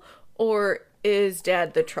trouble? Or is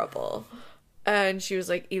Dad the trouble? And she was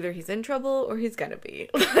like, either he's in trouble or he's gonna be.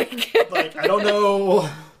 like, I don't know.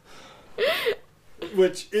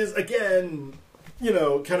 Which is, again, you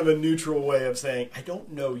know, kind of a neutral way of saying, I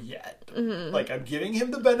don't know yet. Mm-hmm. Like, I'm giving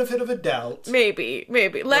him the benefit of a doubt. Maybe.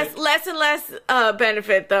 Less and less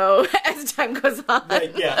benefit, though, as time goes on.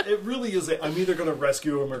 Like, yeah, it really is I'm either going to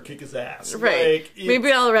rescue him or kick his ass. Right. Like,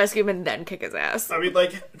 maybe I'll rescue him and then kick his ass. I mean,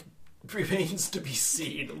 like, remains to be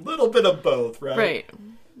seen. A little bit of both, right? Right.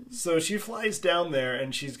 So she flies down there,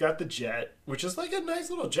 and she's got the jet, which is like a nice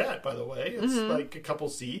little jet, by the way. It's like a couple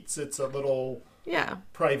seats. It's a little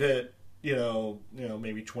private, you know,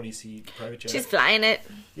 maybe 20-seat private jet. She's flying it.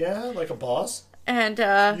 Yeah, like a boss. And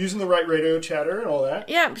using the right radio chatter and all that.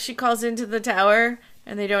 Yeah, she calls into the tower,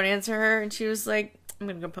 and they don't answer her, and she was like, I'm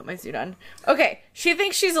gonna go put my suit on. Okay, she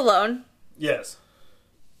thinks she's alone. Yes.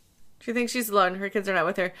 She thinks she's alone. Her kids are not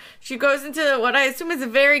with her. She goes into what I assume is a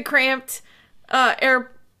very cramped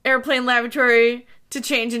airplane lavatory to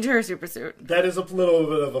change into her supersuit. That is a little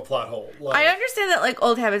bit of a plot hole. Like, I understand that, like,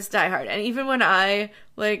 old habits die hard. And even when I,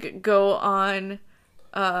 like, go on,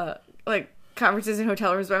 like, conferences in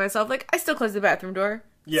hotel rooms by myself, like, I still close the bathroom door.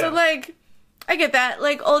 Yeah. So, like, I get that.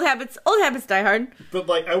 Like, old habits die hard. But,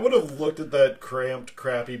 like, I would have looked at that cramped,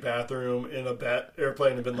 crappy bathroom in a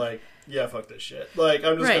airplane and been like, yeah, fuck this shit. Like,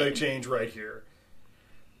 I'm just Right. going to change right here.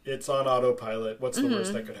 It's on autopilot. What's the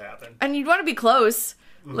worst that could happen? And you'd want to be close.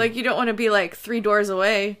 Like, you don't want to be, like, 3 doors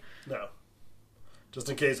away. No. Just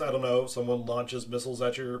in case, I don't know, someone launches missiles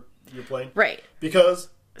at your plane. Right. Because...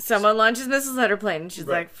 Someone launches missiles at her plane, and she's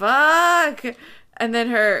Right. like, fuck. And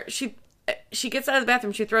then she gets out of the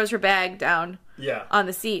bathroom, she throws her bag down Yeah. on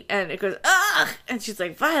the seat, and it goes, ugh! And she's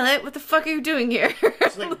like, Violet, what the fuck are you doing here?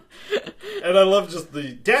 It's like- and I love just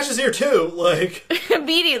the... Dash is here, too! Like...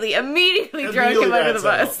 immediately throwing him under the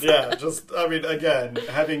bus. Yeah, just, I mean, again,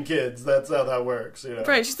 having kids, that's how that works, you know.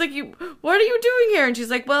 Right, she's like, what are you doing here? And she's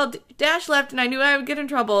like, well, Dash left, and I knew I would get in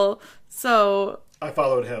trouble, so I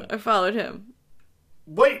followed him. I followed him.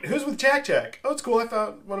 Wait, who's with Jack Jack? Oh, it's cool. I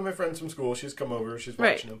found one of my friends from school. She's come over. She's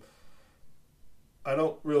watching him. I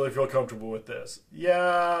don't really feel comfortable with this.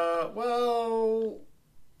 Yeah, well,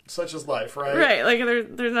 such is life, right? Right, like,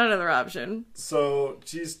 there's not another option. So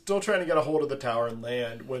she's still trying to get a hold of the tower and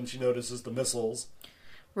land when she notices the missiles.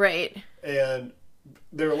 Right. And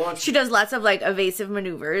they're launched... She does lots of, like, evasive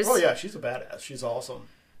maneuvers. Oh, yeah, she's a badass. She's awesome.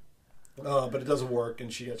 But it doesn't work,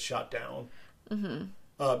 and she gets shot down. Mm-hmm.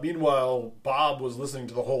 Meanwhile, Bob was listening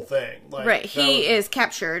to the whole thing. Like, right, he is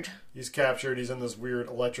captured. He's captured. He's in this weird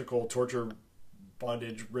electrical torture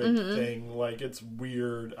bondage rig thing. Like, it's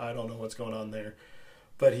weird. I don't know what's going on there.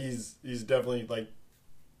 But he's definitely, like,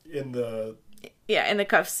 in the... Yeah, in the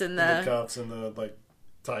cuffs and the cuffs and the, like,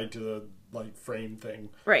 tied to the, like, frame thing.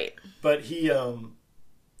 Right. But he's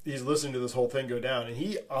listening to this whole thing go down, and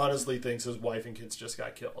he honestly thinks his wife and kids just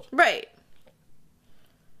got killed. Right.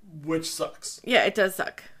 Which sucks. Yeah, it does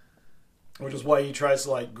suck. Which is why he tries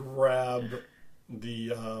to, like, grab the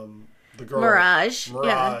girl Mirage,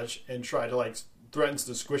 and try to, like, threatens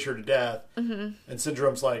to squish her to death. Mm-hmm. And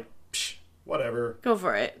Syndrome's like, psh, whatever, go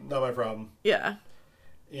for it, not my problem. Yeah.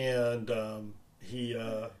 And he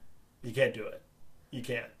can't do it. He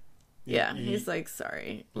can't. He's like,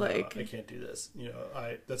 sorry, like, I can't do this. You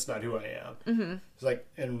know, that's not who I am. Mm-hmm. He's like,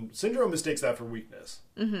 and Syndrome mistakes that for weakness.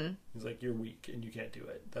 Mm-hmm. He's like, you're weak and you can't do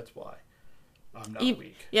it. That's why I'm not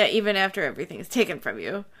weak. Yeah, even after everything is taken from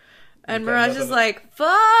you. And Mirage is like,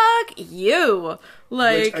 fuck you.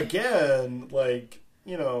 Like, which, again, like,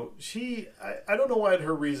 you know, I don't know what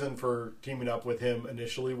her reason for teaming up with him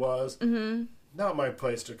initially was. Mm-hmm. Not my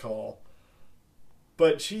place to call.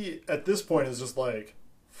 But she, at this point, is just like,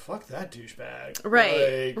 fuck that douchebag.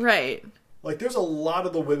 Right, like, right. Like, there's a lot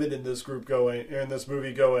of the women in this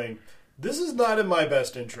movie going, this is not in my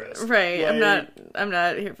best interest. Right, like, I'm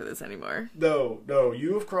not here for this anymore. No,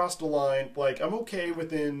 you have crossed a line. Like, I'm okay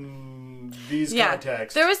within these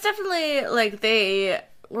contexts. There was definitely, like, they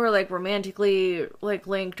were, like, romantically, like,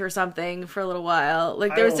 linked or something for a little while.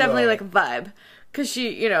 Like, there was definitely, like, a vibe. Because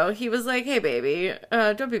she, you know, he was like, hey, baby,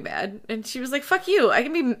 don't be mad. And she was like, fuck you. I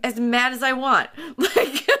can be as mad as I want.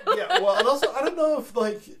 Like, yeah, well, and also, I don't know if,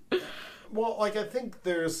 like, well, like, I think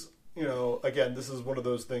there's, you know, again, this is one of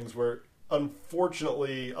those things where,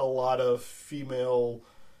 unfortunately, a lot of female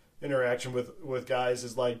interaction with guys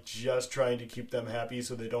is, like, just trying to keep them happy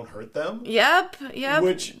so they don't hurt them. Yep.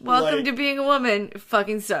 Which, welcome like, to being a woman. It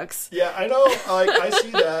fucking sucks. Yeah, I know. Like, I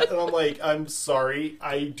see that, and I'm like, I'm sorry.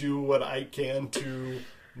 I do what I can to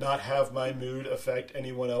not have my mood affect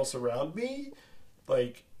anyone else around me.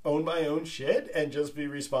 Like, own my own shit and just be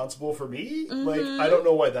responsible for me. Mm-hmm. Like, I don't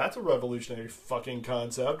know why that's a revolutionary fucking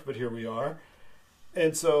concept, but here we are.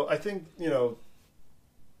 And so I think, you know,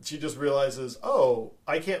 she just realizes, oh,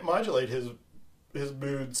 I can't modulate his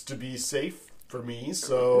moods to be safe for me,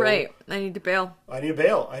 so... Right. I need to bail. I need to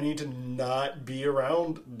bail. I need to not be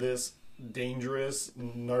around this dangerous,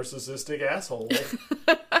 narcissistic asshole.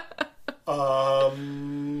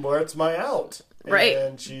 Where's my out? Right.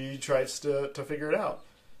 And she tries to figure it out.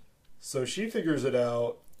 So she figures it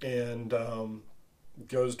out and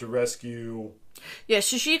goes to rescue... Yeah,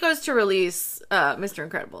 so she goes to release Mr.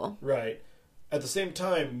 Incredible. Right. At the same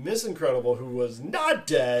time, Miss Incredible, who was not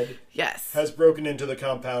dead, yes, has broken into the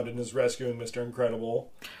compound and is rescuing Mr.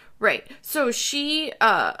 Incredible. Right. So she,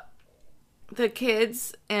 the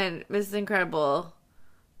kids and Mrs. Incredible,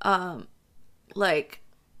 like,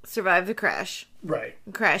 survive the crash. Right.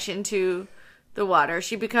 Crash into the water.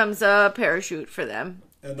 She becomes a parachute for them.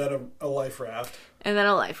 And then a life raft. And then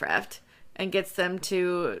a life raft. And gets them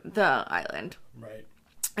to the island. Right.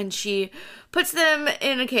 And she puts them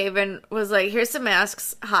in a cave and was like, here's some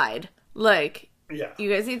masks, hide. Like, yeah, you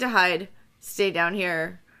guys need to hide, stay down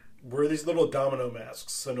here. Wear these little domino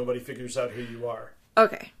masks so nobody figures out who you are.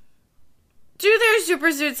 Okay. Do their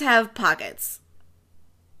super suits have pockets?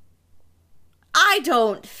 I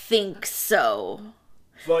don't think so.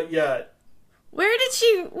 But yet, Where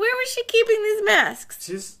was she keeping these masks?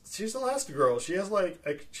 she's Elastigirl. She has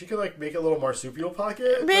she could make a little marsupial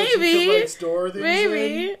pocket. Maybe. That she could store things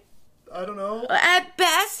Maybe. in. I don't know. At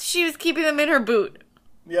best, she was keeping them in her boot.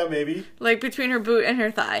 Yeah, maybe. Like between her boot and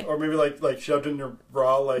her thigh. Or maybe like shoved in your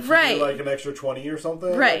bra, like Right. you do, like an extra 20 or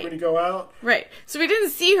something. Right. Like when you go out. Right. So we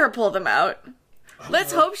didn't see her pull them out.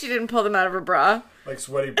 Let's hope she didn't pull them out of her bra. Like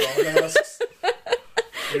sweaty bra masks.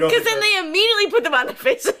 Because then they immediately put them on their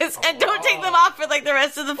faces and don't take them off for like the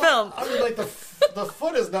rest of the film. I mean, like the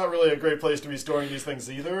foot is not really a great place to be storing these things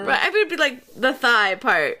either. But I would be like the thigh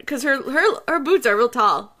part because her boots are real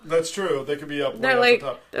tall. That's true. They could be up. They're way like up the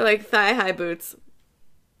top. they're like thigh high boots.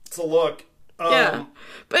 It's a look. Yeah.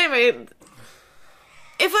 But anyway,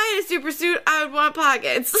 if I had a super suit, I would want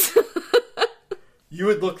pockets. You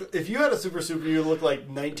would look if you had a super suit. You would look like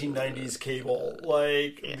 1990s Cable,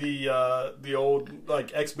 like the old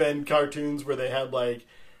like X-Men cartoons where they had like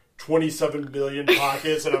 27 million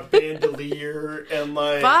pockets and a bandolier and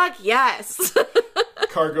like Fuck yes.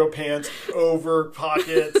 cargo pants over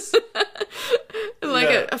pockets. Like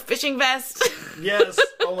Yeah. a fishing vest. Yes.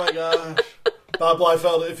 Oh my gosh. Bob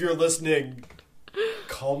Liefeld, if you're listening,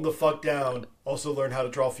 calm the fuck down. Also learn how to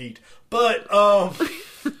draw feet. But you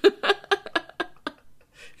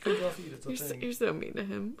can draw feet, it's a thing. You're so mean to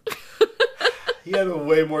him. He had a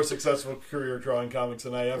way more successful career drawing comics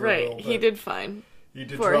than I ever will. Right. but He did fine. He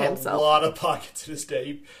did for draw himself. a lot of pockets in his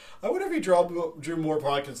day. I wonder if he drew more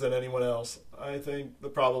pockets than anyone else. I think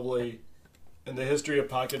that probably in the history of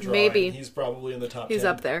pocket drawing, Maybe. he's probably in the top 10. He's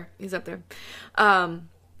up there. He's up there.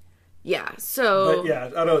 Yeah, so... But yeah, I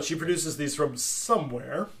don't know. She produces these from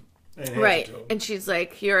somewhere. And hands Right. it to him. And she's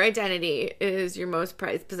like, your identity is your most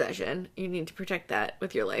prized possession. You need to protect that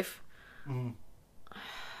with your life.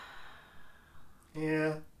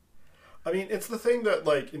 Yeah. I mean, it's the thing that,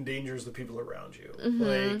 like, endangers the people around you. Mm-hmm.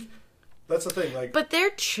 Like, that's the thing. Like, But they're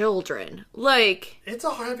children. Like, it's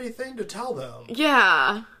a heavy thing to tell them.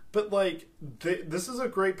 yeah. But, like, this is a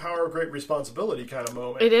great power, great responsibility kind of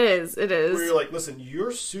moment. It is. It is. Where you're like, listen,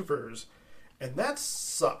 you're supers, and that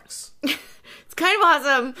sucks. It's kind of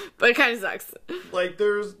awesome, but it kind of sucks. Like,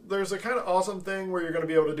 there's a kind of awesome thing where you're going to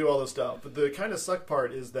be able to do all this stuff. But the kind of suck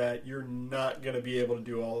part is that you're not going to be able to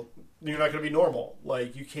do all... You're not going to be normal.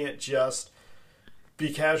 Like, you can't just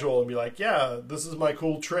be casual and be like, yeah, this is my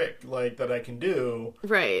cool trick, like, that I can do.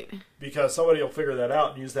 Right. Because somebody will figure that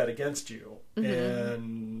out and use that against you.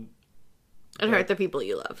 Mm-hmm. And hurt the people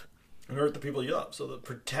you love. hurt the people you love. So to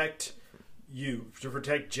protect you, to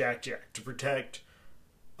protect Jack, to protect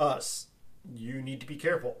us, you need to be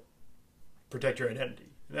careful. Protect your identity.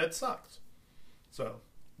 And that sucks. So,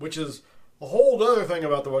 which is a whole other thing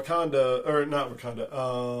about the Wakanda, or not Wakanda,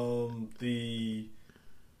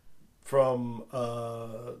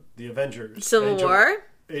 the Avengers. Civil War?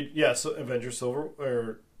 Yes, Avengers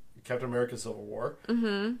or Captain America Civil War.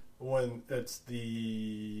 Mm-hmm. When it's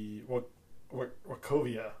the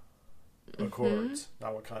Wachovia Accords,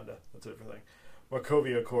 not Wakanda, that's a different thing.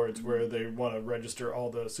 Wachovia Accords, where they want to register all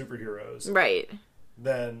the superheroes. Right.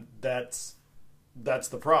 Then that's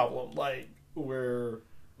the problem. Like, where,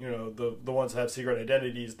 you know, the ones that have secret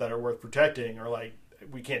identities that are worth protecting are like,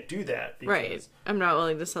 we can't do that because Right. I'm not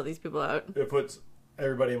willing to sell these people out. it puts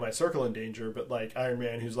everybody in my circle in danger. But like Iron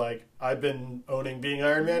Man, who's like, I've been owning being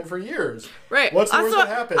Iron Man for years. Right. What's the worst that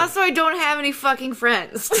happens? Also, I don't have any fucking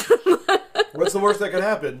friends. What's the worst that could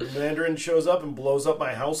happen? Mandarin shows up and blows up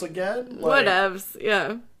my house again? Like, Whatevs.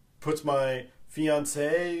 Yeah. puts my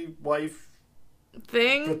fiance, wife,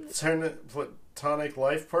 Thing? platonic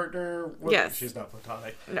life partner. Yes. She's not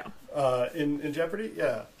platonic. No. In jeopardy?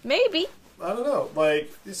 Yeah. Maybe. I don't know.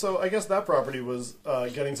 Like, so I guess that property was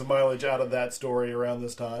getting some mileage out of that story around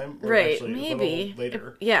this time. Or Right. actually Maybe. a little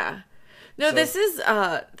later. Yeah. No, So- this is,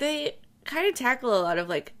 they kind of tackle a lot of,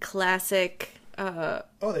 like, classic,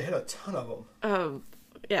 Oh, they hit a ton of them.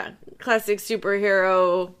 classic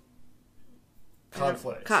superhero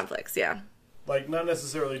Conflicts. yeah. Like, not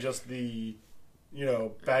necessarily just the,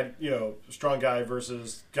 bad, strong guy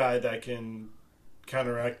versus guy that can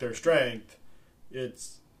counteract their strength.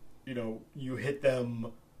 It's, you hit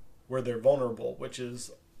them where they're vulnerable, which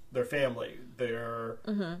is their family, their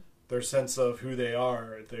sense of who they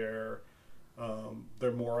are, their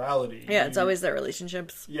morality. Yeah, it's always their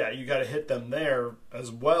relationships. Yeah, you got to hit them there,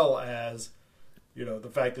 as well as,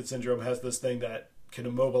 the fact that Syndrome has this thing that can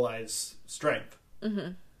immobilize strength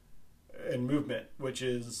and movement, which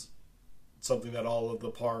is something that all of the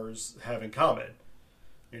Pars have in common,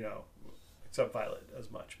 except Violet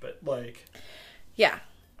as much. But, like... Yeah.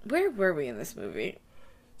 Where were we in this movie?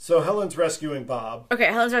 So Helen's rescuing Bob. Okay,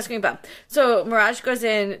 Helen's rescuing Bob. So Mirage goes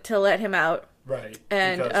in to let him out. Right.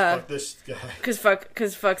 And, because fuck this guy.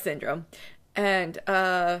 Cause fuck Syndrome. And,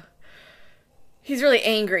 he's really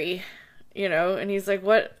angry, you know, and he's like,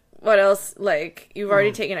 what else? Like, you've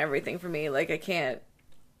already taken everything from me. Like, I can't,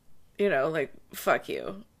 you know, like, fuck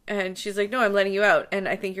you. And she's like, no, I'm letting you out. And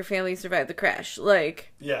I think your family survived the crash.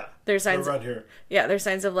 Like, yeah, there's signs around here. Yeah, there's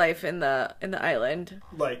signs of life in the island.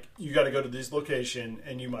 Like, you got to go to this location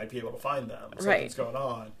and you might be able to find them. Something's going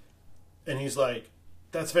on. And he's like,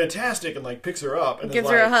 that's fantastic. And like picks her up and gives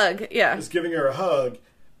her a hug. Yeah. Is giving her a hug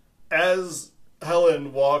as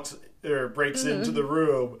Helen walks or breaks into the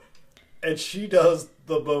room, and she does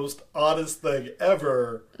the most honest thing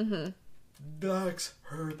ever. Knocks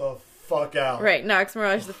her the fuck out. Right, knocks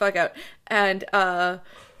Mirage the fuck out. And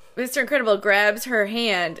Mr. Incredible grabs her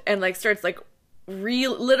hand and like starts like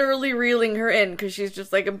literally reeling her in because she's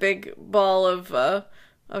just like a big ball of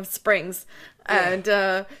springs.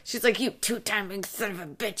 And she's like, you two-timing son of a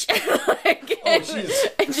bitch.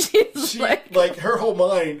 She's like her whole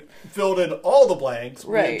mind filled in all the blanks,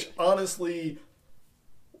 right, which honestly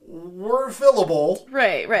were fillable.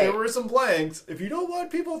 Right. There were some blanks. If you don't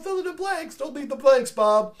want people filling in blanks, don't leave the blanks,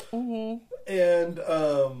 Bob. And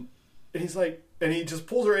he's like, and he just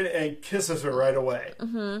pulls her in and kisses her right away.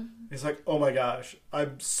 He's like, oh my gosh,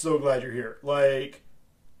 I'm so glad you're here. Like,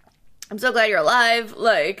 I'm so glad you're alive.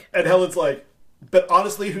 Like, and Helen's like, but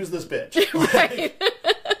honestly, who's this bitch? Right.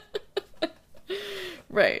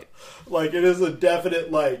 Right. Like, it is a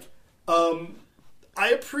definite, like, I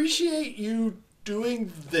appreciate you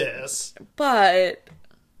doing this, but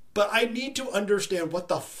I need to understand what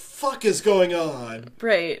the fuck is going on.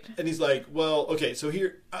 Right. And he's like, well, okay, so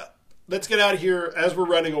here, let's get out of here. As we're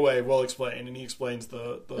running away, we'll explain. And he explains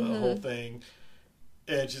the whole thing.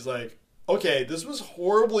 And she's like, okay, this was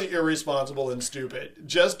horribly irresponsible and stupid.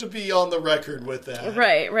 Just to be on the record with that.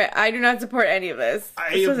 Right. I do not support any of this.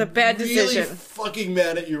 This was a bad decision. I'm really fucking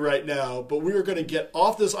mad at you right now, but we are going to get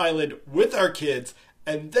off this island with our kids,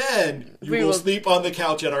 and then you will sleep on the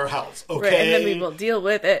couch at our house, okay? Right, and then we will deal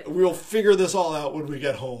with it. We'll figure this all out when we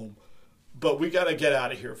get home. But we got to get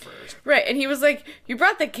out of here first. Right, and he was like, you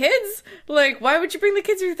brought the kids? Like, why would you bring the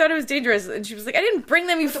kids if you thought it was dangerous? And she was like, I didn't bring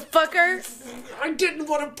them, you fucker. I didn't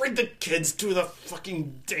want to bring the kids to the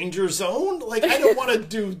fucking danger zone. Like, I don't want to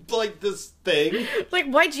do, like, this thing. Like,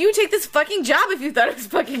 why'd you take this fucking job if you thought it was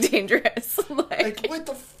fucking dangerous? Like what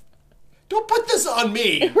the don't put this on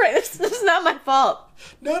me. Right, this is not my fault.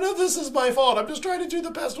 None of this is my fault. I'm just trying to do the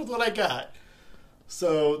best with what I got.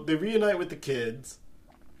 So, they reunite with the kids.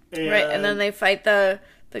 Right, and then they fight the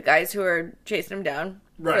guys who are chasing him down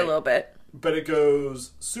for a little bit. But it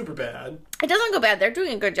goes super bad. It doesn't go bad. They're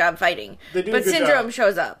doing a good job fighting. They do a good Syndrome job.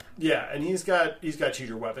 Shows up. Yeah, and he's got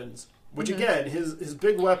cheater weapons. Which again, his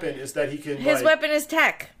big weapon is that he can His weapon is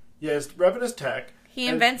tech. Yeah, his weapon is tech. He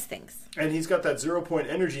invents things. And he's got that 0-point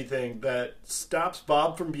energy thing that stops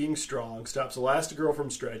Bob from being strong, stops Elastigirl from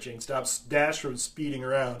stretching, stops Dash from speeding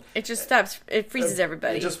around. It just stops. It freezes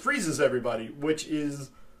everybody. It just freezes everybody, which is,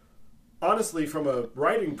 honestly, from a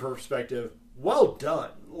writing perspective, well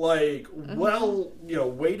done. Like,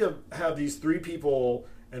 way to have these three people,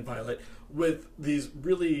 and Violet, with these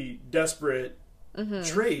really desperate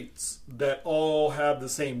traits that all have the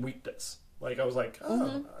same weakness. Like, I was like,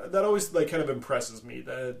 that always, like, kind of impresses me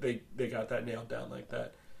that they got that nailed down like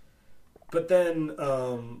that. But then,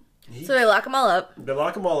 so they lock them all up. They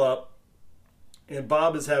lock them all up, and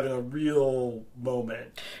Bob is having a real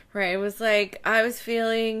moment. Right, it was like, I was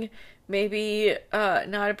feeling maybe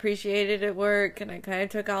not appreciated at work, and I kind of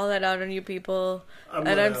took all that out on you people.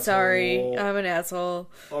 I'm sorry. I'm an asshole.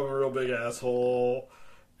 I'm a real big asshole.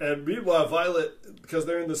 And meanwhile, Violet, because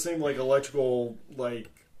they're in the same, like, electrical, like,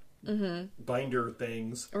 binder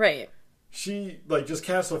things. Right. She, like, just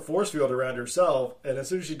casts a force field around herself, and as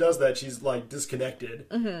soon as she does that, she's, like, disconnected.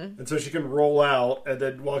 And so she can roll out and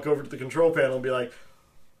then walk over to the control panel and be like,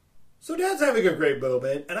 so Dad's having a great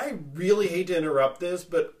moment, and I really hate to interrupt this,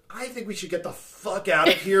 but I think we should get the fuck out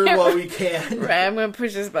of here while we can. Right, I'm going to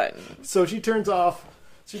push this button. So she turns off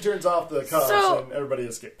the cuffs, and everybody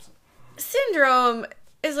escapes. Syndrome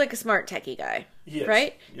is like a smart techie guy,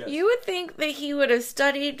 right? Yes. You would think that he would have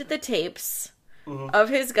studied the tapes of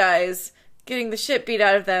his guys getting the shit beat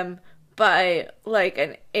out of them by, like,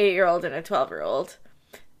 an 8-year-old and a 12-year-old.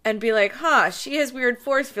 And be like, she has weird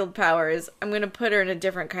force field powers. I'm going to put her in a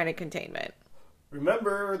different kind of containment.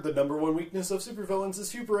 Remember, the number one weakness of supervillains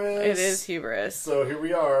is hubris. It is hubris. So here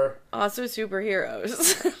we are. Also superheroes.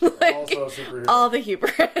 Also superheroes. All the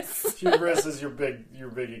hubris. Hubris is your big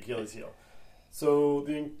Achilles heel. So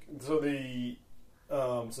the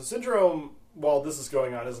So Syndrome, while this is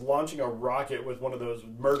going on, is launching a rocket with one of those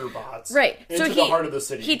murder bots Right. into the heart of the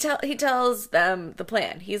city. He tells them the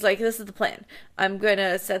plan. He's like, this is the plan. I'm going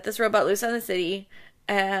to set this robot loose on the city,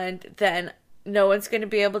 and then no one's going to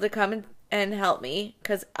be able to come and help me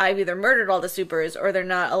because I've either murdered all the supers or they're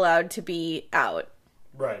not allowed to be out.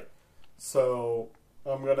 Right. So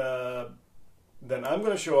I'm going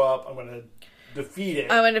to show up. I'm going to defeat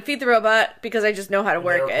it. I'm going to defeat the robot because I just know how to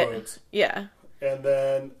work it. Quotes. Yeah. And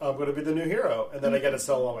then I'm going to be the new hero. And then I got to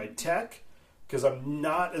sell all my tech because I'm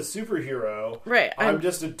not a superhero. Right. I'm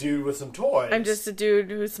just a dude with some toys. I'm just a dude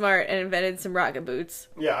who's smart and invented some rocket boots.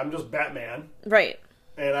 Yeah, I'm just Batman. Right.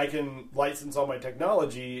 And I can license all my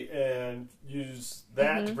technology and use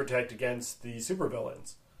that to protect against the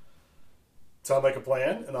supervillains. Sound like a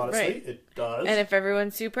plan? And honestly, it does. And if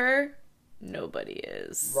everyone's super, nobody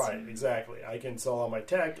is. Right, exactly. I can sell all my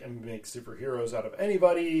tech and make superheroes out of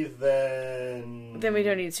anybody, then we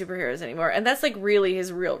don't need superheroes anymore. And that's like really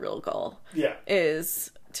his real goal. Yeah.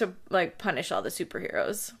 Is to like punish all the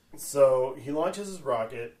superheroes. So he launches his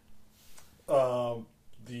rocket.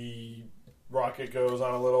 The rocket goes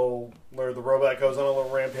on the robot goes on a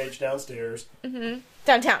little rampage downstairs. Mm-hmm.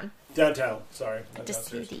 Downtown, sorry. Not the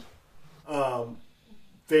downstairs. city.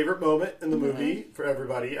 Favorite moment in the movie for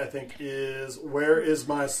everybody, I think, is where is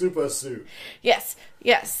my super suit? Yes.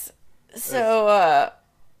 So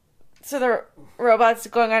the robot's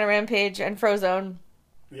going on a rampage, and Frozone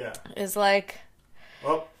is like,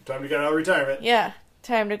 well, time to get out of retirement. yeah,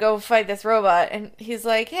 time to go fight this robot. And he's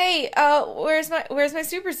like, hey, where's my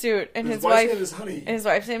super suit? And his wife's name is Honey. And his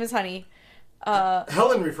wife's name is Honey.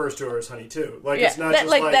 Helen refers to her as Honey too. Like it's not just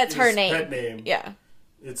like that's her his name. pet name. Yeah.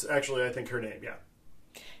 It's actually, I think, her name. Yeah.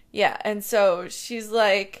 Yeah, and so she's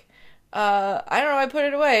like, I don't know, I put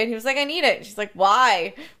it away. And he was like, I need it. And she's like,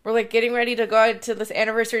 why? We're like getting ready to go out to this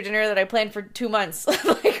anniversary dinner that I planned for 2 months.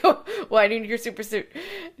 Like, why do you need your super suit?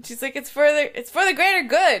 And she's like, it's for the greater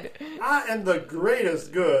good. I am the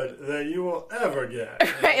greatest good that you will ever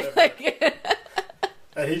get. Right, like...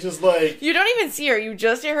 And he's just like... You don't even see her. You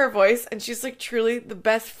just hear her voice, and she's like truly the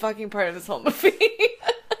best fucking part of this whole movie.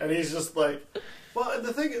 And he's just like... Well, and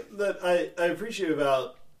the thing that I appreciate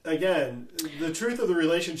about... Again, the truth of the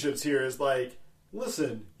relationships here is like,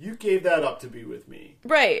 listen, you gave that up to be with me.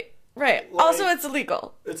 Right. Like, Also, it's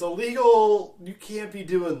illegal. It's illegal. You can't be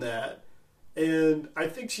doing that. And I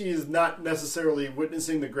think she is not necessarily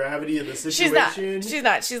witnessing the gravity of the situation. She's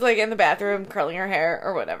not. She's like in the bathroom curling her hair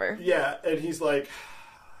or whatever. Yeah, and he's like...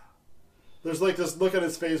 There's like this look on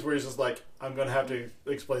his face where he's just like, I'm gonna have to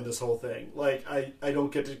explain this whole thing. Like I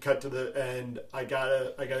don't get to cut to the end. I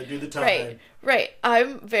gotta do the time. Right.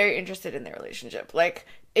 I'm very interested in their relationship. Like,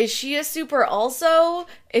 is she a super also?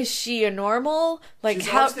 Is she a normal? Like, she's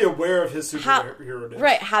obviously aware of his superhero-ness.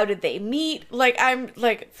 Right. How did they meet? Like, I'm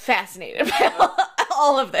like fascinated by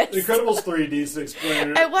all of this. Incredibles 3 needs to explain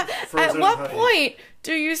it. At what point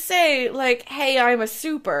do you say, like, hey, I'm a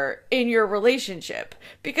super in your relationship?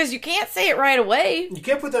 Because you can't say it right away. You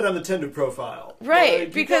can't put that on the Tinder profile. Right,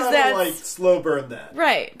 like, because you gotta, like, slow burn that.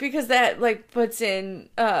 Right, because that, like, puts in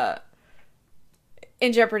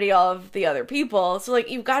jeopardy all of the other people. So, like,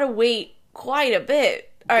 you've got to wait quite a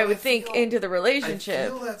bit, I would think, into the relationship. I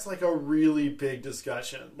feel that's, like, a really big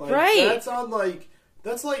discussion. Like, right.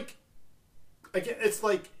 That's like, it's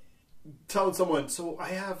like telling someone, so I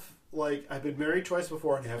have... Like, I've been married twice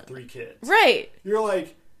before and have 3 kids. Right. You're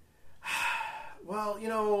like, well, you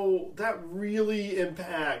know, that really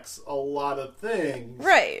impacts a lot of things.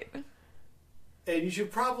 Right. And you should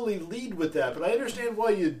probably lead with that. But I understand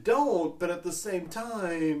why you don't. But at the same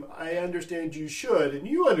time, I understand you should. And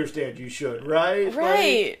you understand you should, right?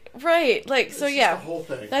 Right. Right. Like, so yeah. The whole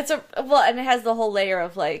thing. And it has the whole layer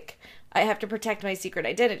of, like, I have to protect my secret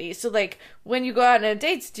identity. So, like, when you go out on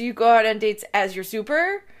dates, do you go out on dates as your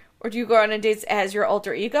super? Or do you go on dates as your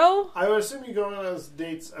alter ego? I would assume you go on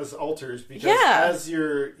dates as alters because as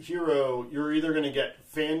your hero, you're either going to get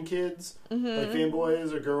fan kids, like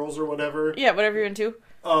fanboys or girls or whatever. Yeah, whatever you're into.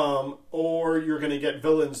 Or you're going to get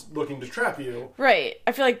villains looking to trap you. Right.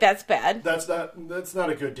 I feel like that's bad. That's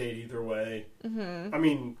not a good date either way. Mm-hmm. I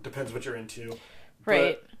mean, depends what you're into.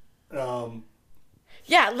 Right. But,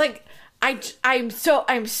 yeah, like I'm so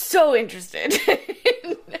interested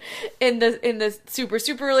in the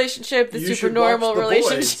super relationship, the super normal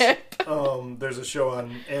relationship. There's a show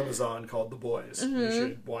on Amazon called The Boys. Mm-hmm. You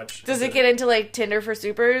should watch. Does it get into like Tinder for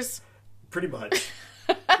supers? Pretty much.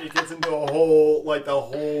 It gets into the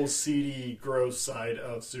whole seedy, gross side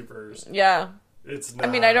of supers. Yeah. It's not. I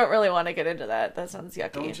mean, I don't really want to get into that. That sounds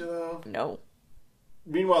yucky. Don't you though? No.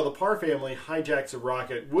 Meanwhile, the Parr family hijacks a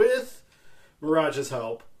rocket with Mirage's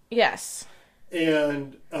help. Yes.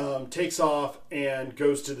 and takes off and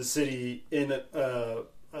goes to the city in a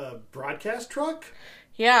broadcast truck,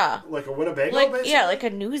 Yeah. like a Winnebago, Like, basically? yeah, like a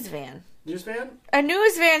news van. News van? A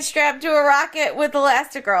news van strapped to a rocket with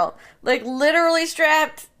Elastigirl. Like, literally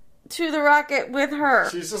strapped to the rocket with her.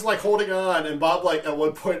 She's just like holding on, and Bob like at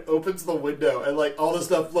one point opens the window, and like all this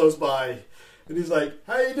stuff flows by, and he's like,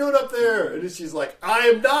 "How you doing up there?" And she's like, "I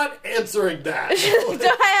am not answering that." Do I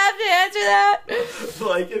have to answer that?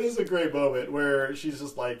 Like, it is a great moment where she's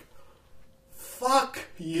just like, "Fuck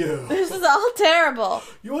you." This is all terrible.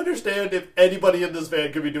 You understand if anybody in this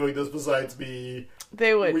van could be doing this besides me,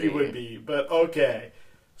 They would we be. would be. But okay.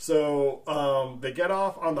 So they get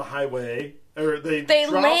off on the highway, or they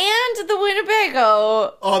drop land the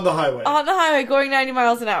Winnebago on the highway. on the highway going 90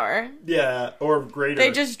 miles an hour. Yeah, or greater. They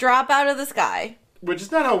just drop out of the sky. Which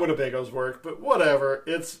is not how Winnebagos work, but whatever.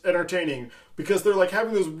 It's entertaining because they're like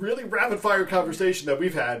having this really rapid fire conversation that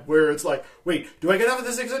we've had where it's like, wait, do I get off of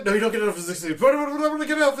this exit? No, you don't get off of this exit. But I'm going to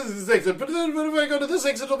get off of this exit. But then if I go to this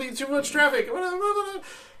exit, it'll be too much traffic.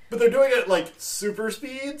 But they're doing it at like super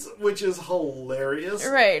speeds, which is hilarious.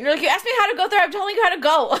 Right. And you're like, you asked me how to go there, I'm telling you how to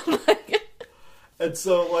go. Like, And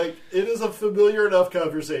so, like, it is a familiar enough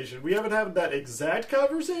conversation. We haven't had that exact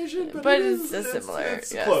conversation, but it's a similar,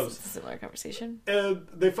 it's yes, close. it's a similar conversation. And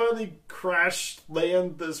they finally crash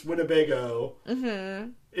land this Winnebago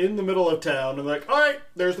in the middle of town. And like, all right,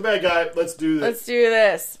 there's the bad guy. Let's do this. Let's do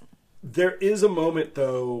this. There is a moment,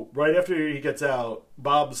 though, right after he gets out,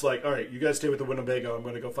 Bob's like, all right, you guys stay with the Winnebago. I'm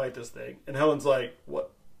going to go fight this thing. And Helen's like,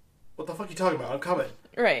 what the fuck are you talking about? I'm coming.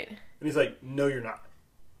 Right. And he's like, no, you're not.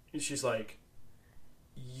 And she's like,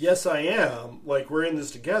 yes, I am. Like, we're in this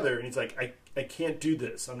together. And he's like, I can't do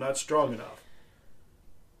this. I'm not strong enough.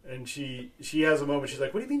 And she has a moment. She's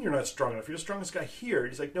like, what do you mean you're not strong enough? You're the strongest guy here. And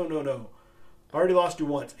he's like, no. I already lost you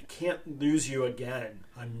once. I can't lose you again.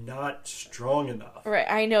 I'm not strong enough. Right.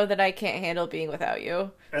 I know that I can't handle being without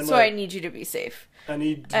you. And so like, I need you to be safe. I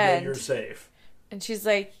need to know you're safe. And she's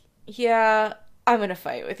like, yeah, I'm going to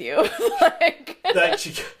fight with you. Like, That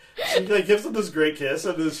she like gives him this great kiss.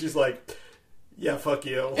 And then she's like, yeah, fuck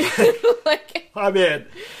you. like, I'm in.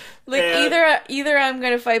 like And- either I'm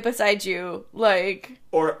going to fight beside you, like,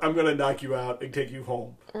 or I'm going to knock you out and take you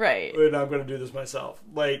home. right. And I'm going to do this myself.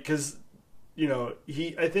 Like, because, you know,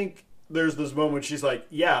 I think there's this moment she's like,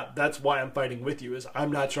 yeah, that's why I'm fighting with you, is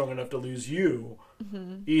I'm not strong enough to lose you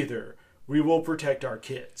either. We will protect our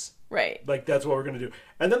kids. Right. Like, that's what we're going to do.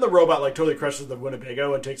 And then the robot, like, totally crushes the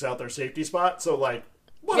Winnebago and takes out their safety spot. So, like,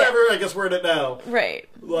 whatever, I guess we're in it now. Right.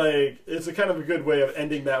 Like, it's a kind of a good way of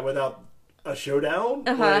ending that without a showdown.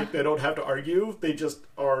 Like, they don't have to argue. They just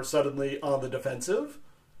are suddenly on the defensive.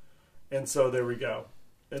 And so there we go.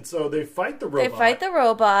 And so they fight the robot. They fight the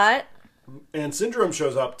robot. And Syndrome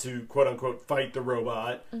shows up to, quote-unquote, fight the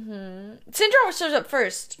robot. Syndrome shows up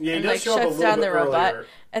first. Yeah, he and does like show up a shuts little down bit the robot. earlier.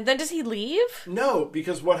 And then does he leave? No,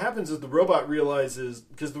 because what happens is the robot realizes...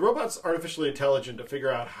 Because the robot's artificially intelligent to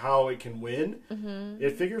figure out how it can win.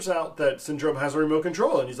 It figures out that Syndrome has a remote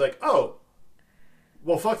control. And he's like, oh,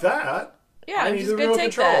 well, fuck that. Yeah, I I'm need just the gonna remote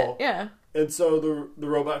take control. that. Yeah. And so the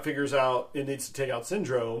robot figures out it needs to take out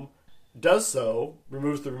Syndrome, does so,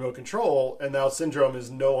 removes the remote control, and now Syndrome is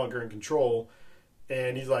no longer in control.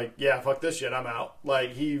 And he's like, yeah, fuck this shit, I'm out.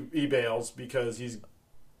 Like, he bails because he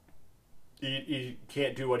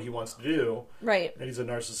can't do what he wants to do. Right. And he's a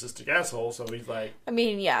narcissistic asshole, so he's like, I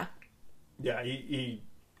mean, yeah. yeah, he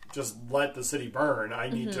just let the city burn. I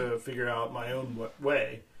need to figure out my own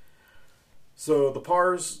way. So the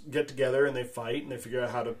Pars get together and they fight and they figure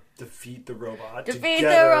out how to defeat the robot. Defeat the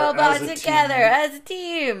together robot as a together team. as a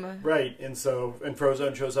team. Right, and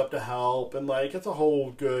Frozone shows up to help, and like it's a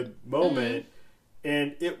whole good moment,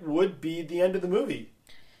 and it would be the end of the movie.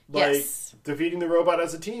 Like Yes. defeating the robot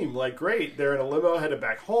as a team, like great. They're in a limo headed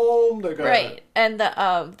back home. They're gonna Right. And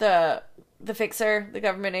the fixer, the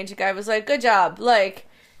government agent guy, was like, "Good job." Like,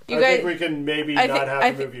 you I guys. think we can maybe I not think- have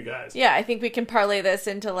I to thi- move you guys. Yeah, I think we can parlay this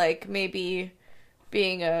into like maybe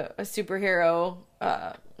being a superhero.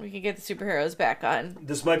 We can get the superheroes back on.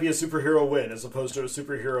 This might be a superhero win as opposed to a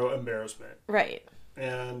superhero embarrassment. Right.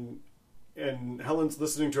 And Helen's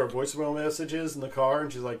listening to our voicemail messages in the car,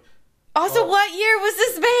 and she's like, Also, what year was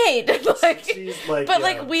this made? Like, she's like, but yeah,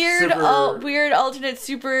 like weird, super- weird alternate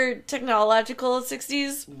super technological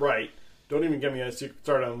 60s. right. Don't even get me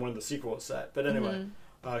started on when the sequel is set. But anyway,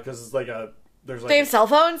 because it's like there's like They have cell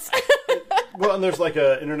phones. well, and there's like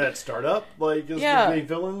a internet startup like is Yeah. the main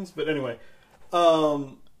villains. But anyway,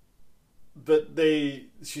 but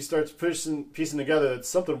she starts piecing together that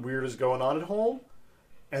something weird is going on at home,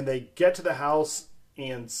 and they get to the house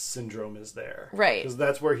and Syndrome is there. Right. Because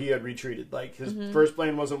that's where he had retreated. Like, his first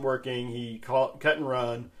plan wasn't working. He cut and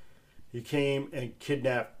run. He came and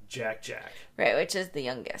kidnapped Jack Jack. Right, which is the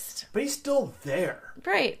youngest. But he's still there.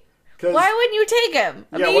 Right. Why wouldn't you take him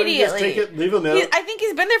immediately? Yeah, why don't you just take it, leave a note? I think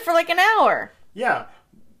he's been there for like an hour. Yeah.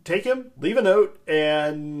 Take him, leave a note,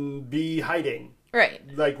 and be hiding. Right.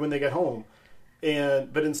 Like, when they get home.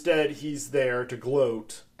 But instead, he's there to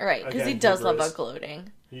gloat. Right, because he does love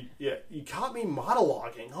gloating. He caught me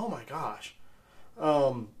monologuing. Oh my gosh.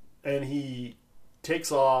 And he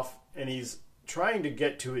takes off, and he's trying to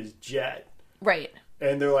get to his jet. Right.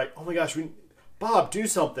 And they're like, oh my gosh, Bob, do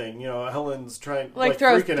something. You know, Helen's trying, throw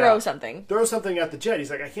freaking something. Throw something at the jet. He's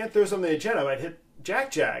like, I can't throw something at the jet. I might hit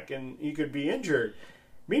Jack, and he could be injured.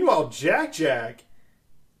 Meanwhile, Jack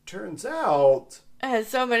turns out has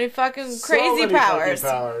so many fucking crazy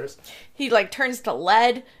powers. He like turns to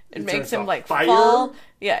lead and makes him like fire. fall.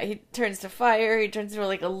 Yeah, he turns to fire. He turns into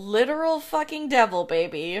like a literal fucking devil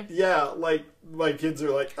baby. Yeah, like my kids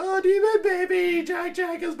are like, oh, demon baby,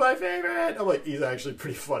 Jack is my favorite. I'm like, he's actually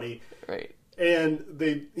pretty funny. Right. And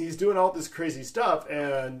he's doing all this crazy stuff,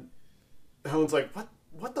 and Helen's like,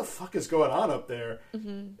 what the fuck is going on up there?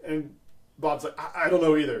 Mm-hmm. And Bob's like, I don't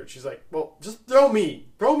know either. She's like, well, just throw me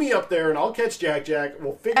up there, and I'll catch Jack.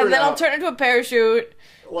 We'll figure it out. And then I'll turn into a parachute,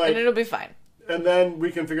 and it'll be fine. And then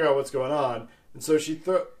we can figure out what's going on. And so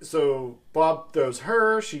so Bob throws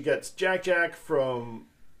her. She gets Jack from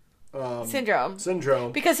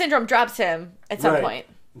Syndrome. Because Syndrome drops him at some point.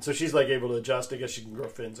 And so she's like able to adjust. I guess she can grow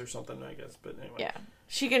fins or something, I guess. But anyway. Yeah.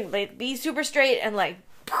 She can like be super straight and like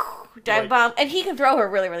dive bomb. And he can throw her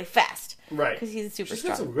really, really fast. Right. Because he's super strong.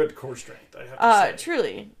 She's got some good core strength, I have to say.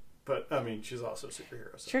 Truly. But, I mean, she's also a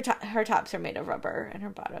superhero. So. Her tops are made of rubber and her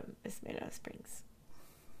bottom is made of springs.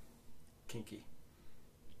 Kinky.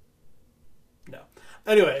 No.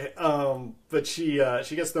 Anyway, but she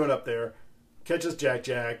gets thrown up there, catches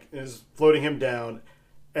Jack, is floating him down,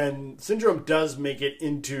 and Syndrome does make it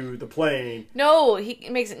into the plane. No, he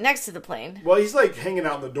makes it next to the plane. Well, he's like hanging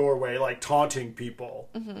out in the doorway, like taunting people.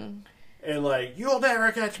 Mm-hmm. And like, you'll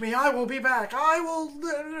never catch me, I will be back, I will...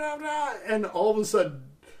 And all of a sudden,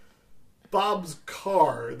 Bob's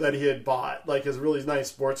car that he had bought, like his really nice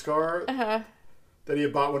sports car that he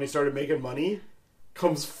had bought when he started making money,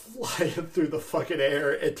 comes flying through the fucking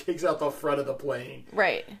air and takes out the front of the plane.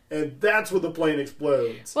 Right. And that's when the plane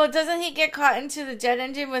explodes. Well, doesn't he get caught into the jet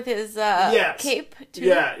engine with his cape, too?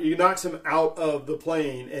 Yeah, he knocks him out of the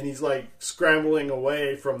plane, and he's like scrambling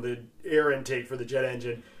away from the air intake for the jet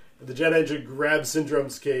engine. And the jet engine grabs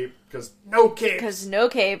Syndrome's cape, because no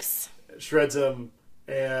capes. Shreds him,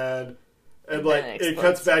 and like it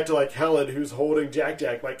cuts back to like Helen, who's holding Jack,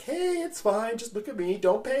 like, hey, it's fine, just look at me,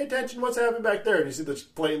 don't pay attention what's happening back there. And you see the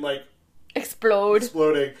plane like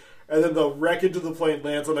exploding, and then the wreckage of the plane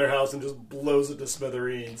lands on their house and just blows it to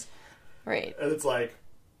smithereens. Right. And it's like,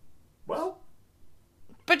 well,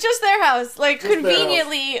 but just their house, like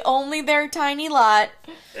conveniently only their tiny lot.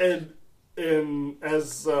 And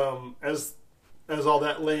as all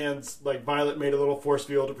that lands, like Violet made a little force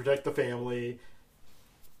field to protect the family.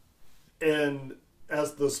 And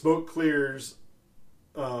as the smoke clears,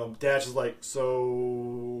 Dash is like,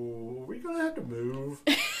 so we're going to have to move.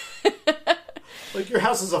 Like, your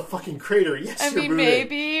house is a fucking crater. Yes, you're moving.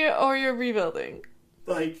 Maybe, or you're rebuilding.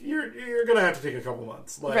 Like, you're going to have to take a couple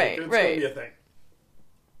months. Like, it's going to be a thing.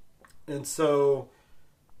 And so,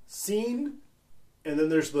 scene, and then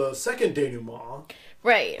there's the second denouement.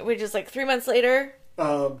 Right, which is like 3 months later.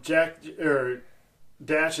 Dash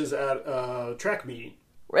is at a track meet.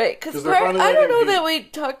 Right, because I don't know that we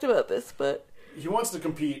talked about this, but... He wants to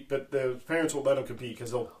compete, but the parents won't let him compete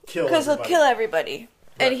because they'll kill everybody. Because he'll kill everybody. Right.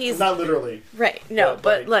 And he's... Not literally. Right, no,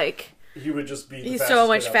 but like... He would just be he's so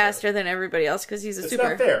much faster than everybody else because he's It's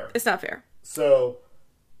not fair. It's not fair. So,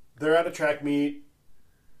 they're at a track meet.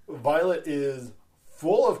 Violet is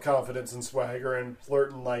full of confidence and swagger and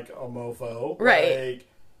flirting like a mofo. Right. Like,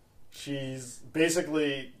 she's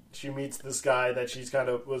basically... She meets this guy that she's kind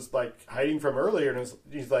of was like hiding from earlier, and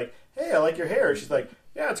he's like, "Hey, I like your hair." She's like,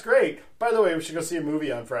 "Yeah, it's great. By the way, we should go see a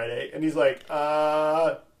movie on Friday." And he's like,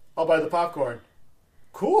 "I'll buy the popcorn."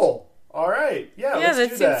 Cool. All right. Yeah, let's do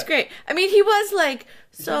that. That seems great. I mean, he was like,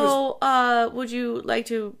 would you like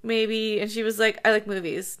to maybe? And she was like, "I like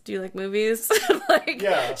movies. Do you like movies?" Like,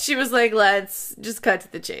 yeah. She was like, "Let's just cut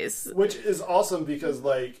to the chase." Which is awesome because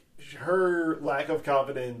like her lack of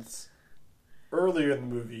confidence earlier in the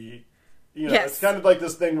movie, you know, it's kind of like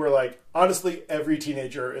this thing where, like, honestly, every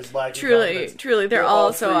teenager is lacking confidence. Truly, they're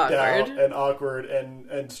all so awkward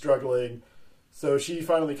and struggling, So she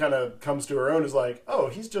finally kind of comes to her own, is like, oh,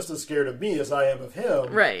 he's just as scared of me as I am of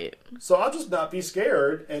him. Right. So I'll just not be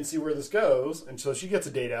scared and see where this goes. And so she gets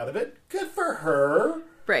a date out of it. Good for her.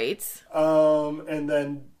 Right. And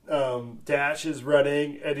then Dash is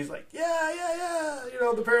running, and he's like, yeah.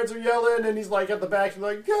 The parents are yelling, and he's like at the back, he's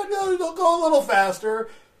like, yeah, no, go a little faster.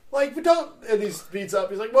 Like, but don't, and he speeds up.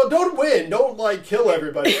 He's like, well, don't win. Don't, like, kill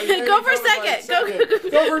everybody. Like, Go for second.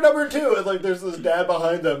 Go for number 2. And, like, there's this dad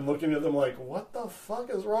behind them looking at them like, what the fuck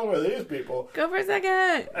is wrong with these people? Go for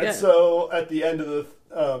second. And so, at the end of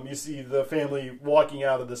the, you see the family walking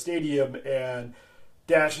out of the stadium, and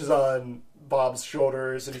Dash is on Bob's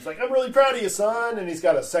shoulders, and he's like, I'm really proud of you, son. And he's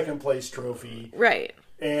got a second place trophy. Right.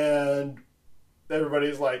 And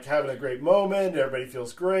everybody's like having a great moment. Everybody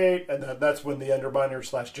feels great. And that's when the Underminer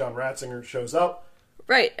 / John Ratzinger shows up.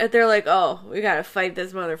 Right. And they're like, oh, we gotta fight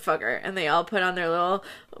this motherfucker. And they all put on their little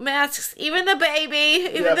masks. Even the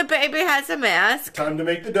baby. The baby has a mask. Time to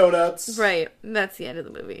make the donuts. Right. And that's the end of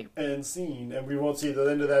the movie. And scene. And we won't see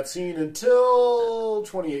the end of that scene until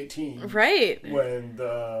 2018. Right. When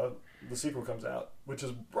the sequel comes out. Which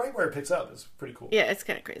is right where it picks up. It's pretty cool. Yeah, it's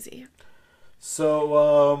kind of crazy.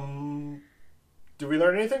 So, did we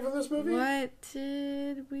learn anything from this movie? What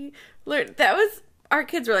did we learn? That was, our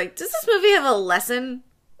kids were like, does this movie have a lesson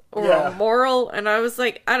or a moral? And I was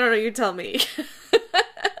like, I don't know, you tell me.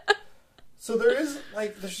 So there's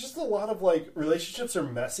just a lot of, like, relationships are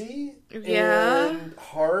messy and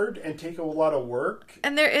hard and take a lot of work.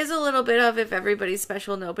 And there is a little bit of, if everybody's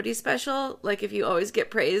special, nobody's special. Like, if you always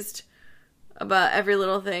get praised about every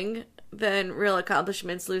little thing, then real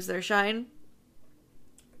accomplishments lose their shine.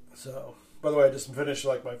 So, by the way, I just finished,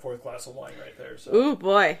 like, my 4th glass of wine right there. So. Ooh,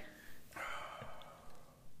 boy.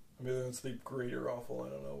 I mean, it's the great or awful. I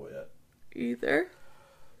don't know yet. Either.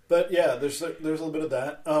 But, yeah, there's a little bit of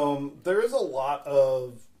that. There is a lot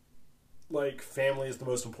of, like, family is the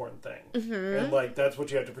most important thing. Mm-hmm. And, like, that's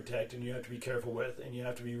what you have to protect and you have to be careful with and you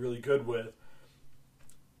have to be really good with.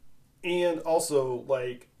 And also,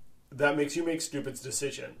 like, that makes you make stupid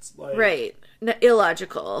decisions. Like, right.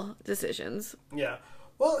 Illogical decisions. Yeah.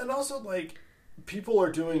 Well, and also, like, people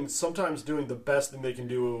are sometimes doing the best thing they can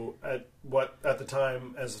do at the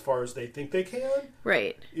time as far as they think they can.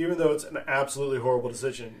 Right. Even though it's an absolutely horrible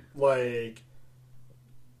decision. Like,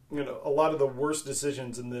 a lot of the worst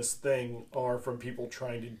decisions in this thing are from people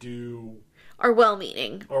trying to do... Are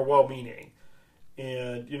well-meaning.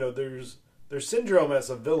 And, there's Syndrome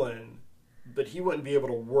as a villain, but he wouldn't be able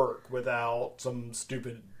to work without some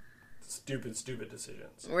stupid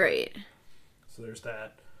decisions. Right. So there's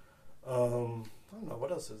that. I don't know. What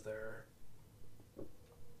else is there?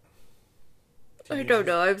 I don't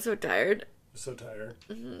know. I'm so tired. So tired.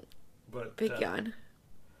 Mm-hmm. But big yawn.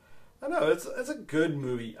 I know. It's a good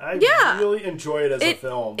movie. I really enjoy it as a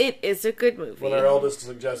film. It is a good movie. When our eldest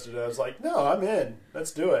suggested it, I was like, no, I'm in.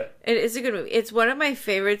 Let's do it. It is a good movie. It's one of my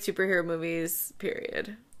favorite superhero movies,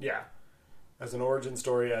 period. Yeah. As an origin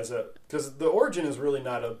story, because the origin is really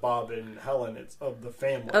not of Bob and Helen, it's of the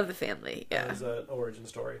family. Of the family, yeah. As an origin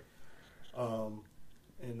story.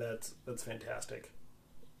 And that's fantastic.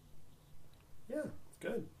 Yeah, it's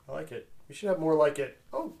good. I like it. We should have more like it.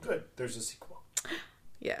 Oh, good. There's a sequel.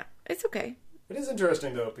 Yeah, it's okay. It is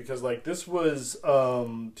interesting, though, because, like, this was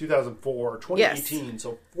 2004, 2018, yes.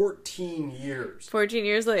 So 14 years. 14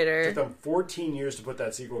 years later. It took them 14 years to put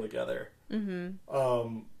that sequel together.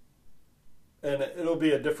 Mm-hmm. And it'll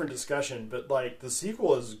be a different discussion, but, like, the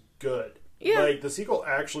sequel is good. Yeah. Like, the sequel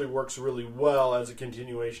actually works really well as a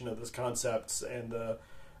continuation of this concepts and the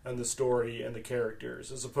story and the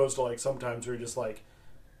characters, as opposed to, like, sometimes we're just like,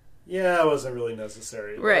 yeah, it wasn't really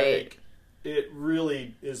necessary. Right. Like, it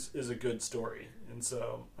really is a good story, and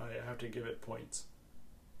so I have to give it points.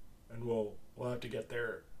 And we'll have to get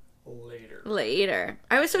there later.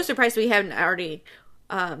 I was so surprised we hadn't already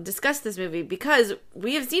discussed this movie because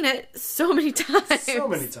we have seen it so many times.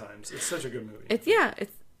 It's such a good movie.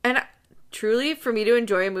 And truly, for me to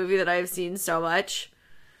enjoy a movie that I have seen so much,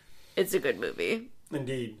 it's a good movie.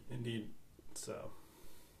 Indeed. So,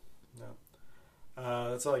 no.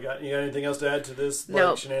 That's all I got. You got anything else to add to this?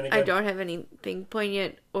 No, shenanigan? I don't have anything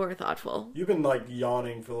poignant or thoughtful. You've been, like,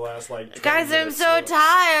 yawning for the last, like, guys, minutes, I'm so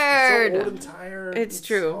tired. I'm so old and tired. It's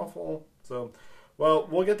true. Awful. So, well,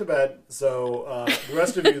 we'll get to bed. So, the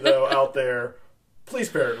rest of you, though, out there, please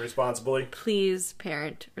parent responsibly. Please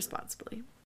parent responsibly.